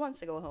anywhere. She wants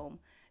to go home.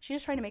 She's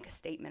just trying to make a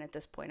statement at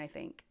this point, I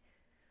think.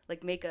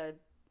 Like make a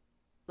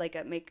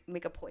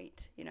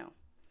point, you know.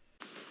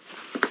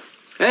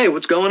 Hey,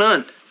 what's going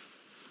on?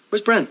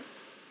 Where's Bren?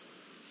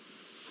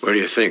 Where do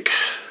you think?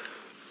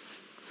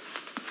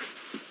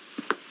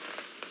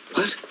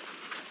 What?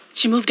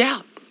 She moved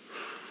out.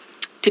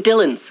 To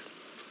Dylan's.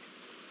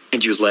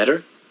 And you let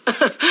her?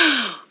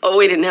 Oh,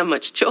 we didn't have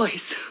much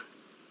choice.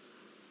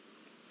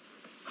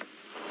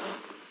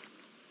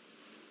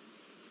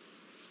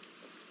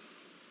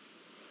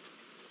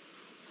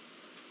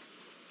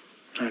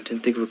 I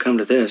didn't think it would come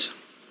to this.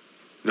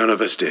 None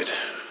of us did.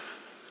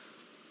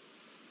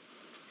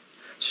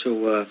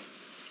 So,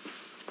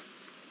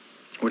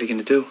 what are you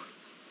gonna do?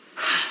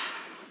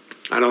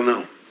 I don't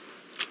know.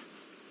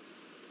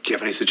 Do you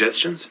have any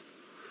suggestions?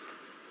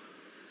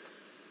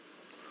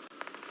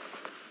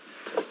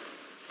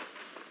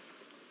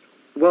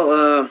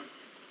 Well,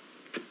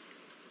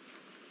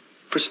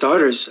 for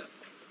starters,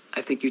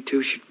 I think you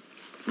two should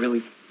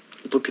really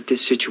look at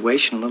this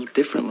situation a little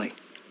differently.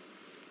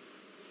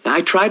 Now,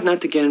 I tried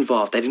not to get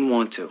involved. I didn't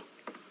want to.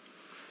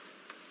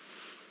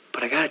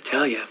 But I gotta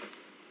tell you,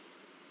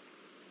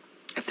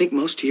 I think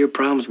most of your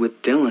problems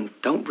with Dylan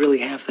don't really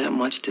have that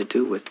much to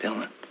do with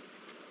Dylan.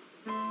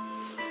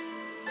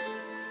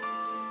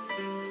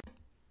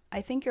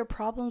 I think your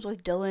problems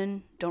with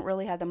Dylan don't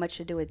really have that much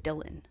to do with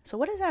Dylan. So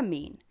what does that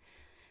mean?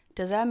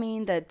 Does that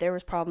mean that there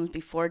was problems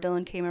before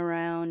Dylan came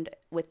around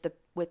with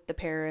the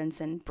parents,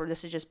 and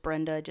this is just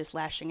Brenda just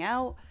lashing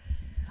out?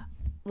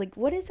 Like,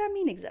 what does that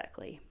mean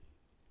exactly?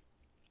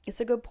 It's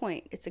a good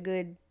point. It's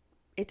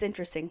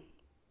interesting.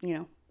 You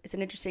know, it's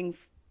an interesting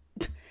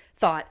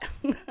thought.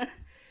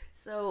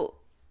 So,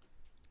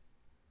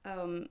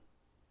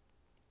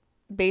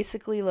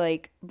 basically,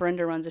 like,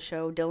 Brenda runs a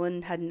show.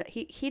 Dylan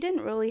he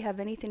didn't really have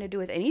anything to do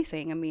with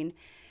anything. I mean,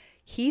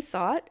 he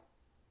thought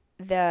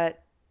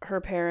that her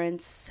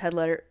parents had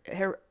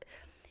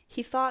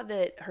he thought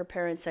that her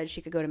parents said she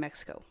could go to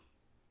Mexico.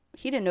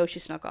 He didn't know she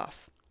snuck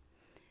off.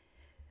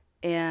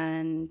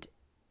 And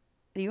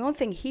the only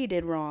thing he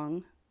did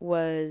wrong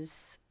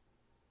was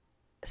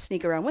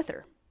sneak around with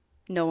her,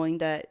 knowing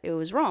that it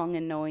was wrong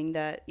and knowing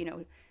that, you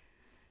know,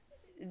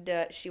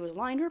 that she was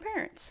lying to her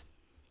parents.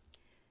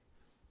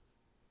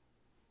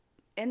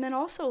 And then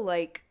also,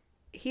 like,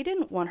 he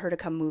didn't want her to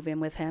come move in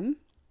with him.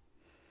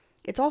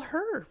 It's all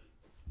her.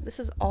 This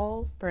is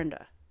all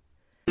Brenda.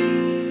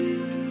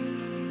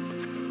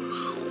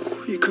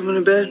 You coming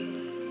to bed?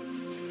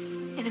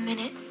 In a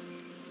minute.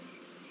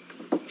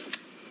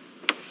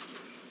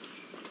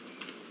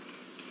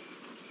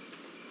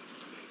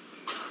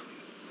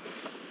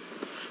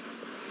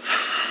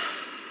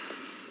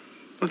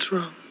 What's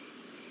wrong?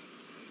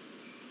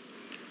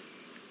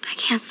 I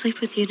can't sleep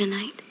with you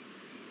tonight.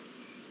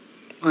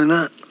 Why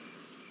not?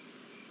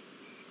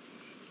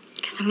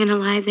 Because I'm gonna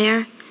lie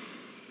there.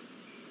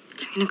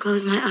 I'm gonna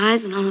close my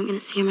eyes and all I'm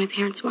gonna see are my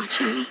parents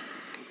watching me.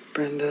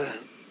 Brenda.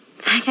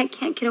 It's like I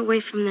can't get away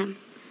from them.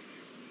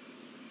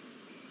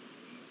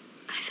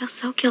 I feel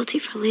so guilty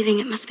for leaving.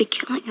 It must be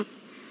killing them.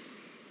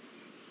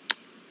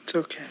 It's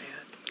okay.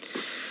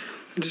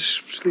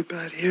 Just sleep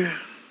out here.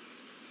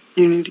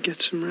 You need to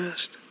get some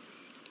rest.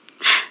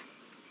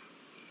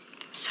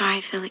 I'm sorry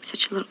I feel like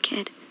such a little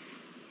kid.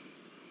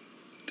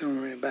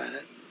 Don't worry about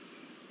it.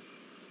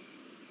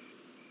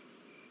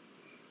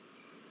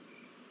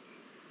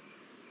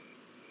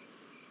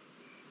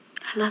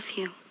 I love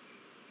you.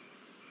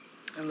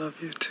 I love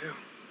you too.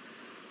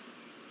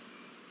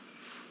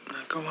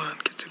 Now go on,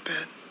 get to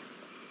bed.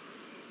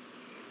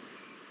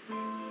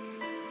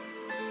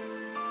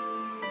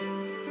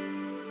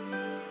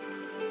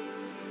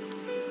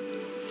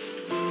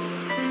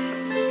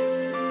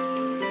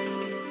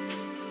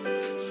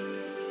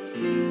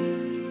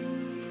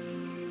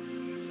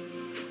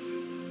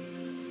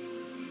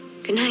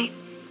 Good night.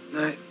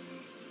 Night.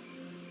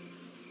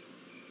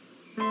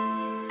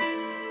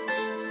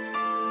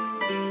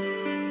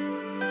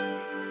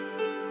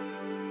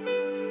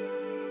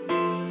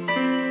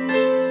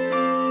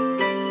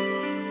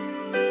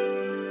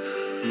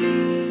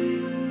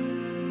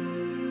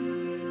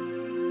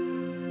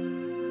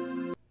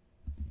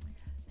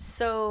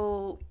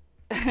 So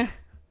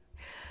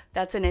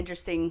that's an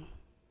interesting.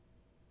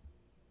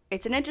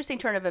 It's an interesting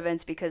turn of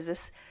events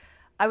because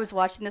I was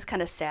watching this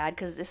kind of sad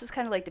because this is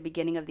kind of like the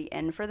beginning of the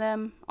end for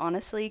them,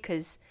 honestly,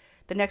 because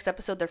the next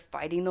episode they're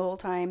fighting the whole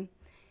time.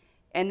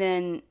 And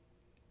then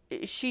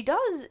she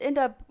does end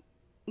up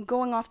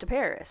going off to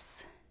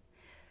Paris.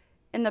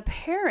 And the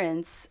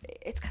parents,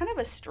 it's kind of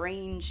a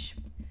strange...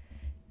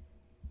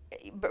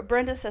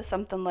 Brenda says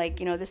something like,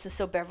 this is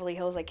so Beverly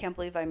Hills, I can't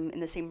believe I'm in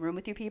the same room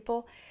with you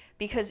people.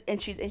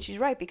 And she's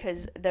right,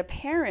 because the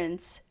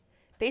parents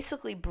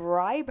basically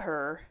bribe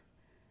her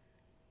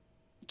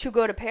to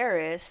go to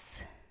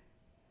Paris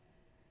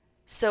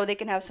so they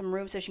can have some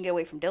room so she can get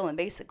away from Dylan,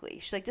 basically.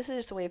 She's like, this is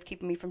just a way of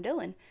keeping me from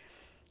Dylan.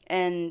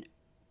 And,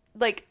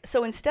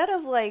 so instead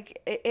of,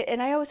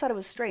 and I always thought it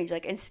was strange,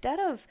 instead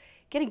of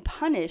getting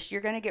punished,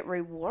 you're going to get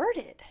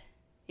rewarded,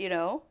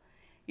 You're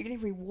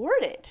getting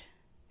rewarded.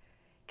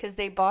 Because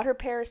they bought her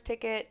Paris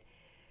ticket,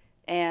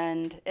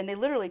 and they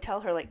literally tell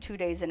her, 2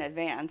 days in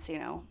advance,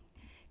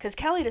 Because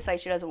Kelly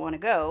decides she doesn't want to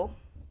go,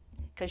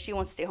 because she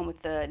wants to stay home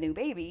with the new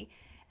baby.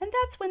 And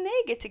that's when they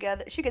get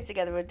together. She gets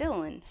together with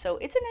Dylan. So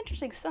it's an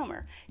interesting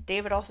summer.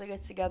 David also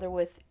gets together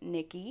with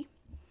Nikki.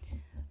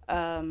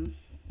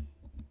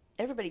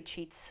 Everybody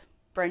cheats.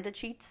 Brenda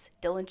cheats.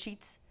 Dylan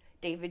cheats.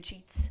 David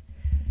cheats.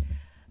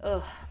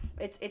 Ugh.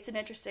 It's an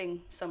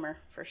interesting summer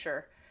for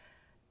sure.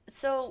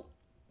 So,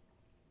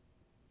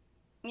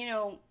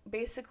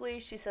 basically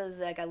she says,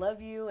 I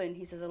love you. And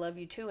he says, I love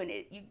you too. And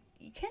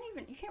you can't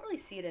really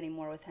see it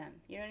anymore with him.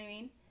 You know what I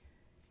mean?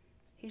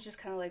 He's just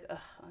kind of like,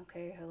 oh,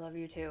 okay, I love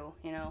you too,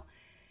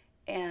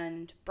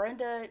 And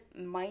Brenda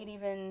might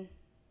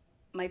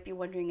be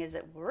wondering, is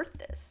it worth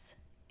this?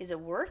 Is it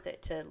worth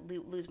it to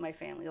lose my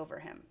family over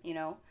him,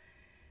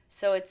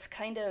 So it's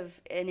kind of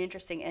an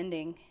interesting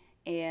ending,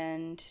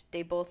 and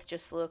they both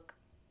just look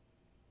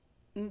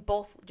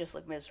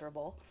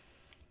miserable.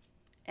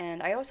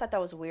 And I always thought that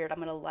was weird. I'm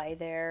going to lie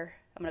there.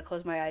 I'm going to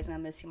close my eyes, and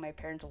I'm going to see my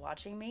parents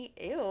watching me.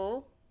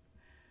 Ew.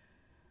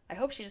 I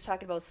hope she's just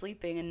talking about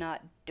sleeping and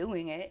not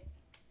doing it.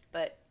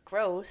 But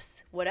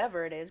gross,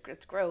 whatever it is,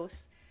 it's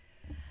gross.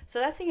 So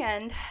that's the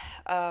end.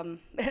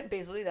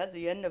 Basically, that's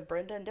the end of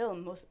Brenda and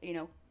Dylan.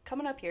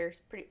 Coming up here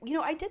is pretty.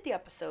 I did the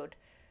episode.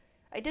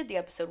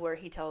 Where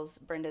he tells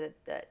Brenda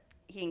that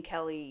he and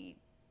Kelly,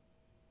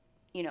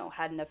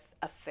 had an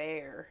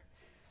affair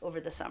over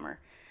the summer.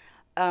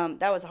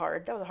 That was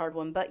hard. That was a hard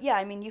one. But yeah,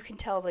 you can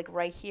tell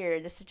right here,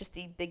 this is just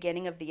the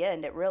beginning of the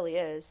end. It really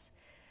is.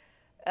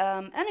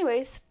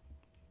 Anyways.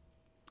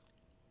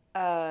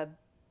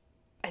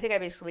 I think I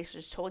basically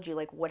just told you,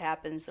 what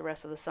happens the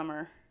rest of the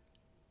summer.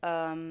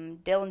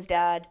 Dylan's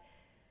dad,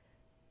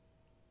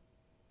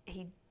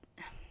 I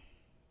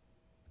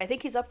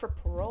think he's up for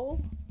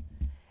parole,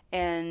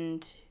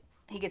 and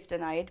he gets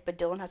denied, but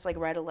Dylan has to,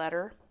 write a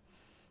letter,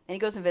 and he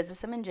goes and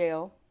visits him in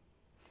jail,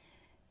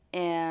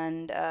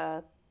 and,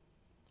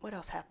 what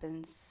else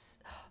happens?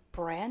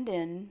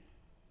 Brandon,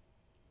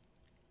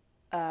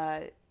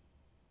 goes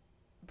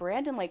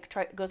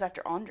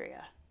after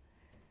Andrea,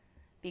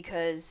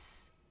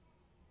 because...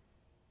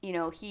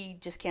 he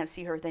just can't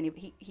see her with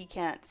he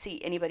can't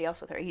see anybody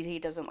else with her. He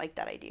doesn't like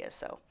that idea.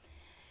 So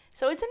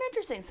it's an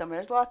interesting summer.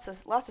 There's lots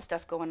of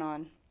stuff going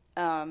on.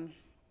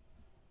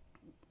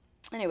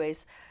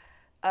 Anyways,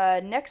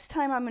 next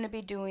time I'm going to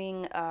be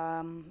doing,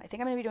 I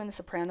think I'm going to be doing The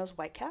Sopranos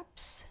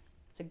Whitecaps.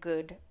 It's a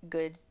good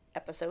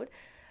episode.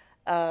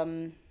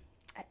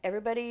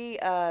 Everybody,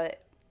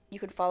 you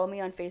can follow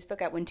me on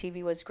Facebook at When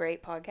TV Was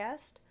Great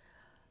Podcast.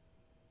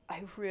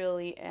 I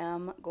really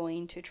am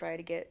going to try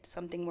to get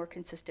something more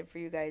consistent for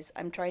you guys.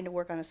 I'm trying to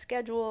work on a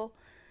schedule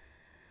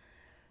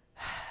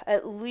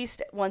at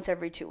least once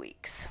every 2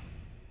 weeks.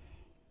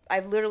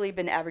 I've literally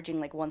been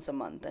averaging once a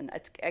month, and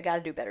I got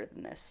to do better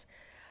than this.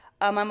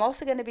 I'm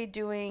also going to be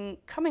doing,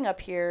 coming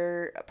up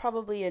here,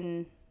 probably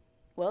in,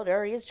 it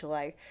already is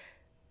July.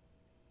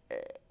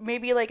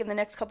 Maybe in the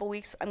next couple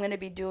weeks, I'm going to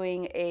be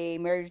doing a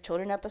Married to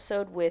Children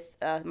episode with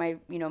my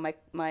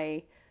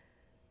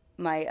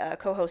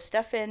co-host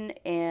Stefan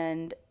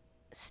and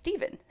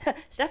Steven.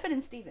 Stefan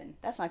and Steven.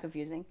 That's not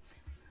confusing.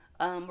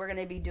 We're going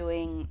to be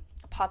doing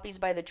Poppies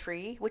by the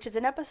Tree, which is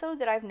an episode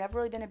that I've never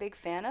really been a big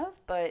fan of,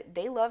 but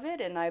they love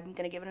it, and I'm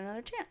going to give it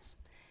another chance.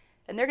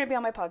 And they're going to be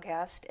on my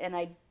podcast, and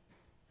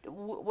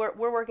we're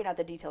working out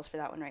the details for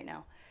that one right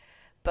now.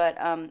 But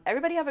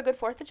everybody have a good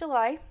 4th of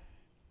July.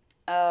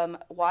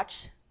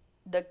 Watch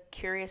The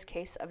Curious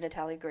Case of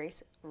Natalia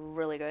Grace.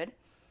 Really good.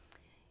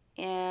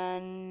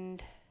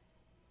 And...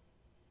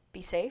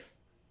 be safe.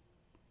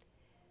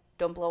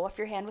 Don't blow off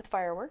your hand with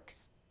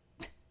fireworks.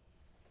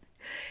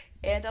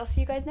 And I'll see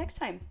you guys next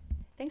time.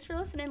 Thanks for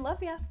listening.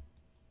 Love ya.